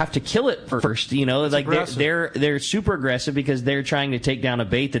 they have to kill it first. They're super aggressive because they're trying to take down a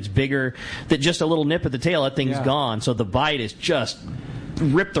bait that's bigger. That just a little nip at the tail, that thing's gone. So the bite is just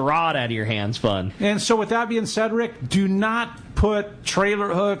rip the rod out of your hands fun. And so with that being said, Rick, do not put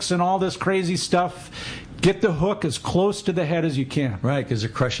trailer hooks and all this crazy stuff. Get the hook as close to the head as you can. Right, because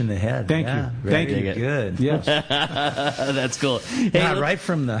they're crushing the head. Thank you. Good. Yes. That's cool. Hey, right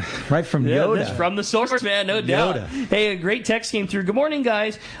from Yoda. That's from the source, man, no doubt. Hey, a great text came through. Good morning,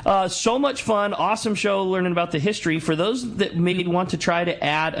 guys. So much fun. Awesome show learning about the history. For those that maybe want to try to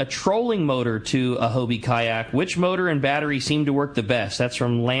add a trolling motor to a Hobie kayak, which motor and battery seem to work the best? That's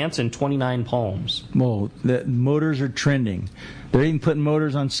from Lance and 29 Palms. Well, the motors are trending. They're even putting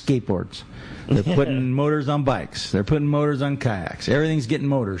motors on skateboards. They're putting motors on bikes. They're putting motors on kayaks. Everything's getting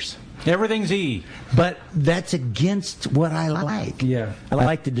motors. Everything's E. But that's against what I like. Yeah. I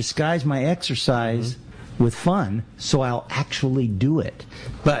like to disguise my exercise with fun, so I'll actually do it.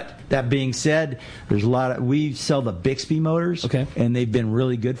 But that being said, there's we sell the Bixby motors, and they've been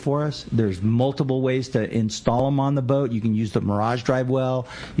really good for us. There's multiple ways to install them on the boat. You can use the Mirage Drive well.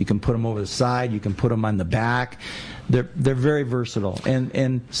 You can put them over the side. You can put them on the back. They're very versatile.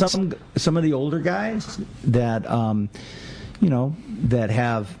 And some of the older guys that that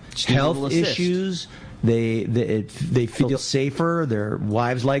have health issues. They feel safer. Their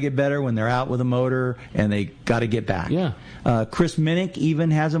wives like it better when they're out with a motor, and they got to get back. Yeah. Chris Minnick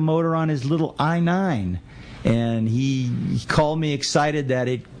even has a motor on his little i9, and he called me excited that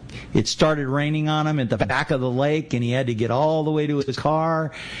it it started raining on him at the back of the lake, and he had to get all the way to his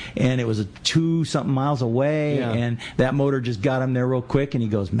car, and it was 2-something miles away, and that motor just got him there real quick, and he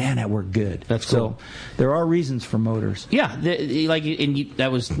goes, man, that worked good. That's cool. So there are reasons for motors. Yeah, that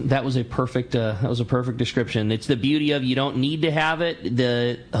was a perfect description. It's the beauty of you don't need to have it.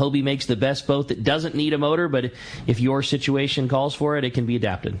 The Hobie makes the best boat that doesn't need a motor, but if your situation calls for it, it can be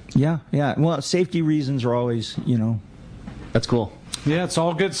adapted. Yeah. Well, safety reasons are always, That's cool. Yeah, it's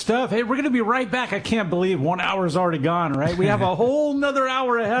all good stuff. Hey, we're going to be right back. I can't believe 1 hour's already gone, right? We have a whole nother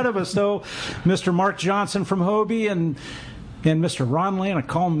hour ahead of us, though. Mr. Mark Johnson from Hobie and Mr. Ron Lane, I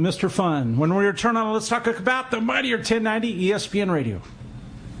call him Mr. Fun. When we return on Let's Talk about the mightier 1090 ESPN Radio.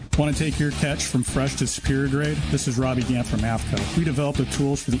 Want to take your catch from fresh to superior grade? This is Robbie Gant from AFCO. We developed the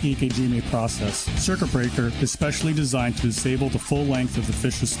tools for the EKGMA process. Circuit Breaker is specially designed to disable the full length of the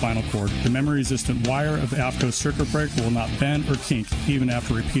fish's spinal cord. The memory-resistant wire of AFCO's Circuit Breaker will not bend or kink even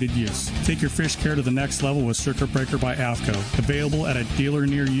after repeated use. Take your fish care to the next level with Circuit Breaker by AFCO. Available at a dealer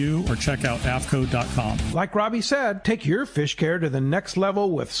near you or check out AFCO.com. Like Robbie said, take your fish care to the next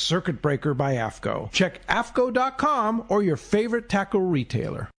level with Circuit Breaker by AFCO. Check AFCO.com or your favorite tackle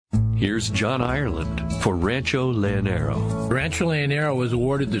retailer. Here's John Ireland for Rancho Leonero. Rancho Leonero was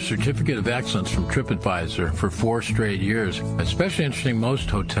awarded the Certificate of Excellence from TripAdvisor for 4 straight years. Especially interesting, most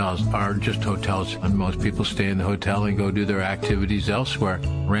hotels are just hotels, and most people stay in the hotel and go do their activities elsewhere.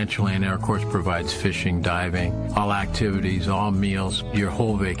 Rancho Leonero, of course, provides fishing, diving, all activities, all meals, your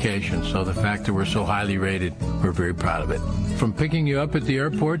whole vacation. So the fact that we're so highly rated, we're very proud of it. From picking you up at the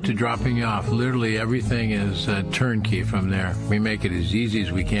airport to dropping you off, literally everything is turnkey from there. We make it as easy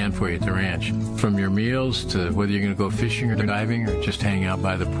as we can for you at the ranch. From your meals to whether you're going to go fishing or diving or just hang out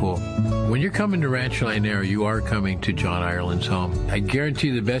by the pool. When you're coming to Rancho Leonero, you are coming to John Ireland's home. I guarantee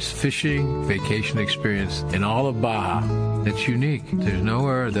the best fishing vacation experience in all of Baja. It's unique. There's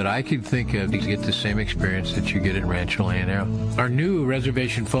nowhere that I could think of to get the same experience that you get at Rancho Leonero. Our new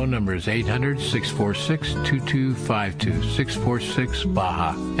reservation phone number is 800-646-2252,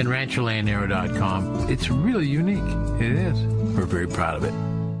 646-BAJA, and rancholeonero.com. It's really unique. It is. We're very proud of it.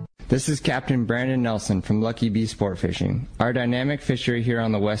 This is Captain Brandon Nelson from Lucky Bee Sport Fishing. Our dynamic fishery here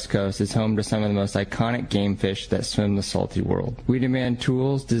on the West Coast is home to some of the most iconic game fish that swim the salty world. We demand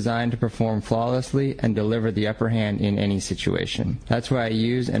tools designed to perform flawlessly and deliver the upper hand in any situation. That's why I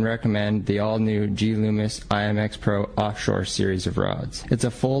use and recommend the all-new G. Loomis IMX Pro Offshore series of rods. It's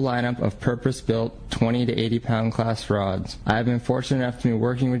a full lineup of purpose-built 20 to 80 pound class rods. I have been fortunate enough to be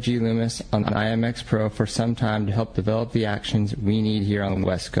working with G. Loomis on IMX Pro for some time to help develop the actions we need here on the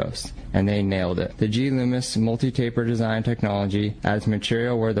West Coast. And they nailed it. The G. Loomis multi-taper design technology adds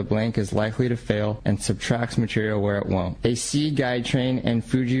material where the blank is likely to fail and subtracts material where it won't. A C guide train and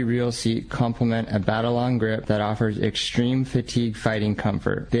Fuji reel seat complement a battle-on grip that offers extreme fatigue fighting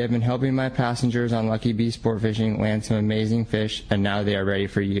comfort. They have been helping my passengers on Lucky Bee Sport Fishing land some amazing fish, and now they are ready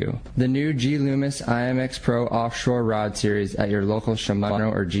for you. The new G. Loomis IMX Pro Offshore Rod Series at your local Shimano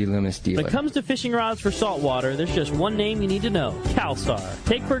or G. Loomis dealer. When it comes to fishing rods for saltwater, there's just one name you need to know: CalStar.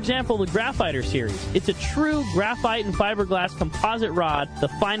 Take, for example, the Graphiter series. It's a true graphite and fiberglass composite rod, the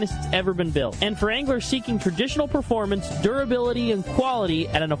finest it's ever been built. And for anglers seeking traditional performance, durability, and quality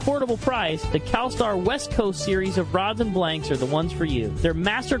at an affordable price, the CalStar West Coast series of rods and blanks are the ones for you. Their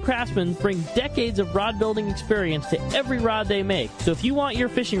master craftsmen bring decades of rod building experience to every rod they make. So if you want your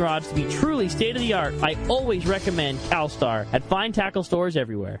fishing rods to be truly state-of-the-art, I always recommend CalStar at fine tackle stores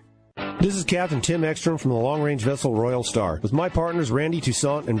everywhere. This is Captain Tim Ekstrom from the long-range vessel Royal Star. With my partners Randy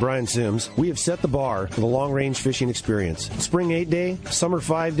Toussaint and Brian Sims, we have set the bar for the long-range fishing experience. Spring 8-day, summer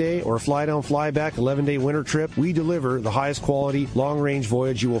 5-day, or fly-down, fly-back 11-day winter trip, we deliver the highest quality long-range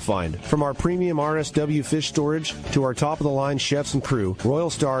voyage you will find. From our premium RSW fish storage to our top-of-the-line chefs and crew,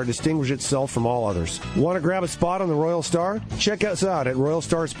 Royal Star distinguishes itself from all others. Want to grab a spot on the Royal Star? Check us out at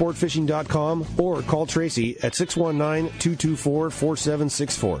RoyalStarSportFishing.com or call Tracy at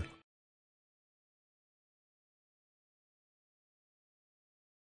 619-224-4764.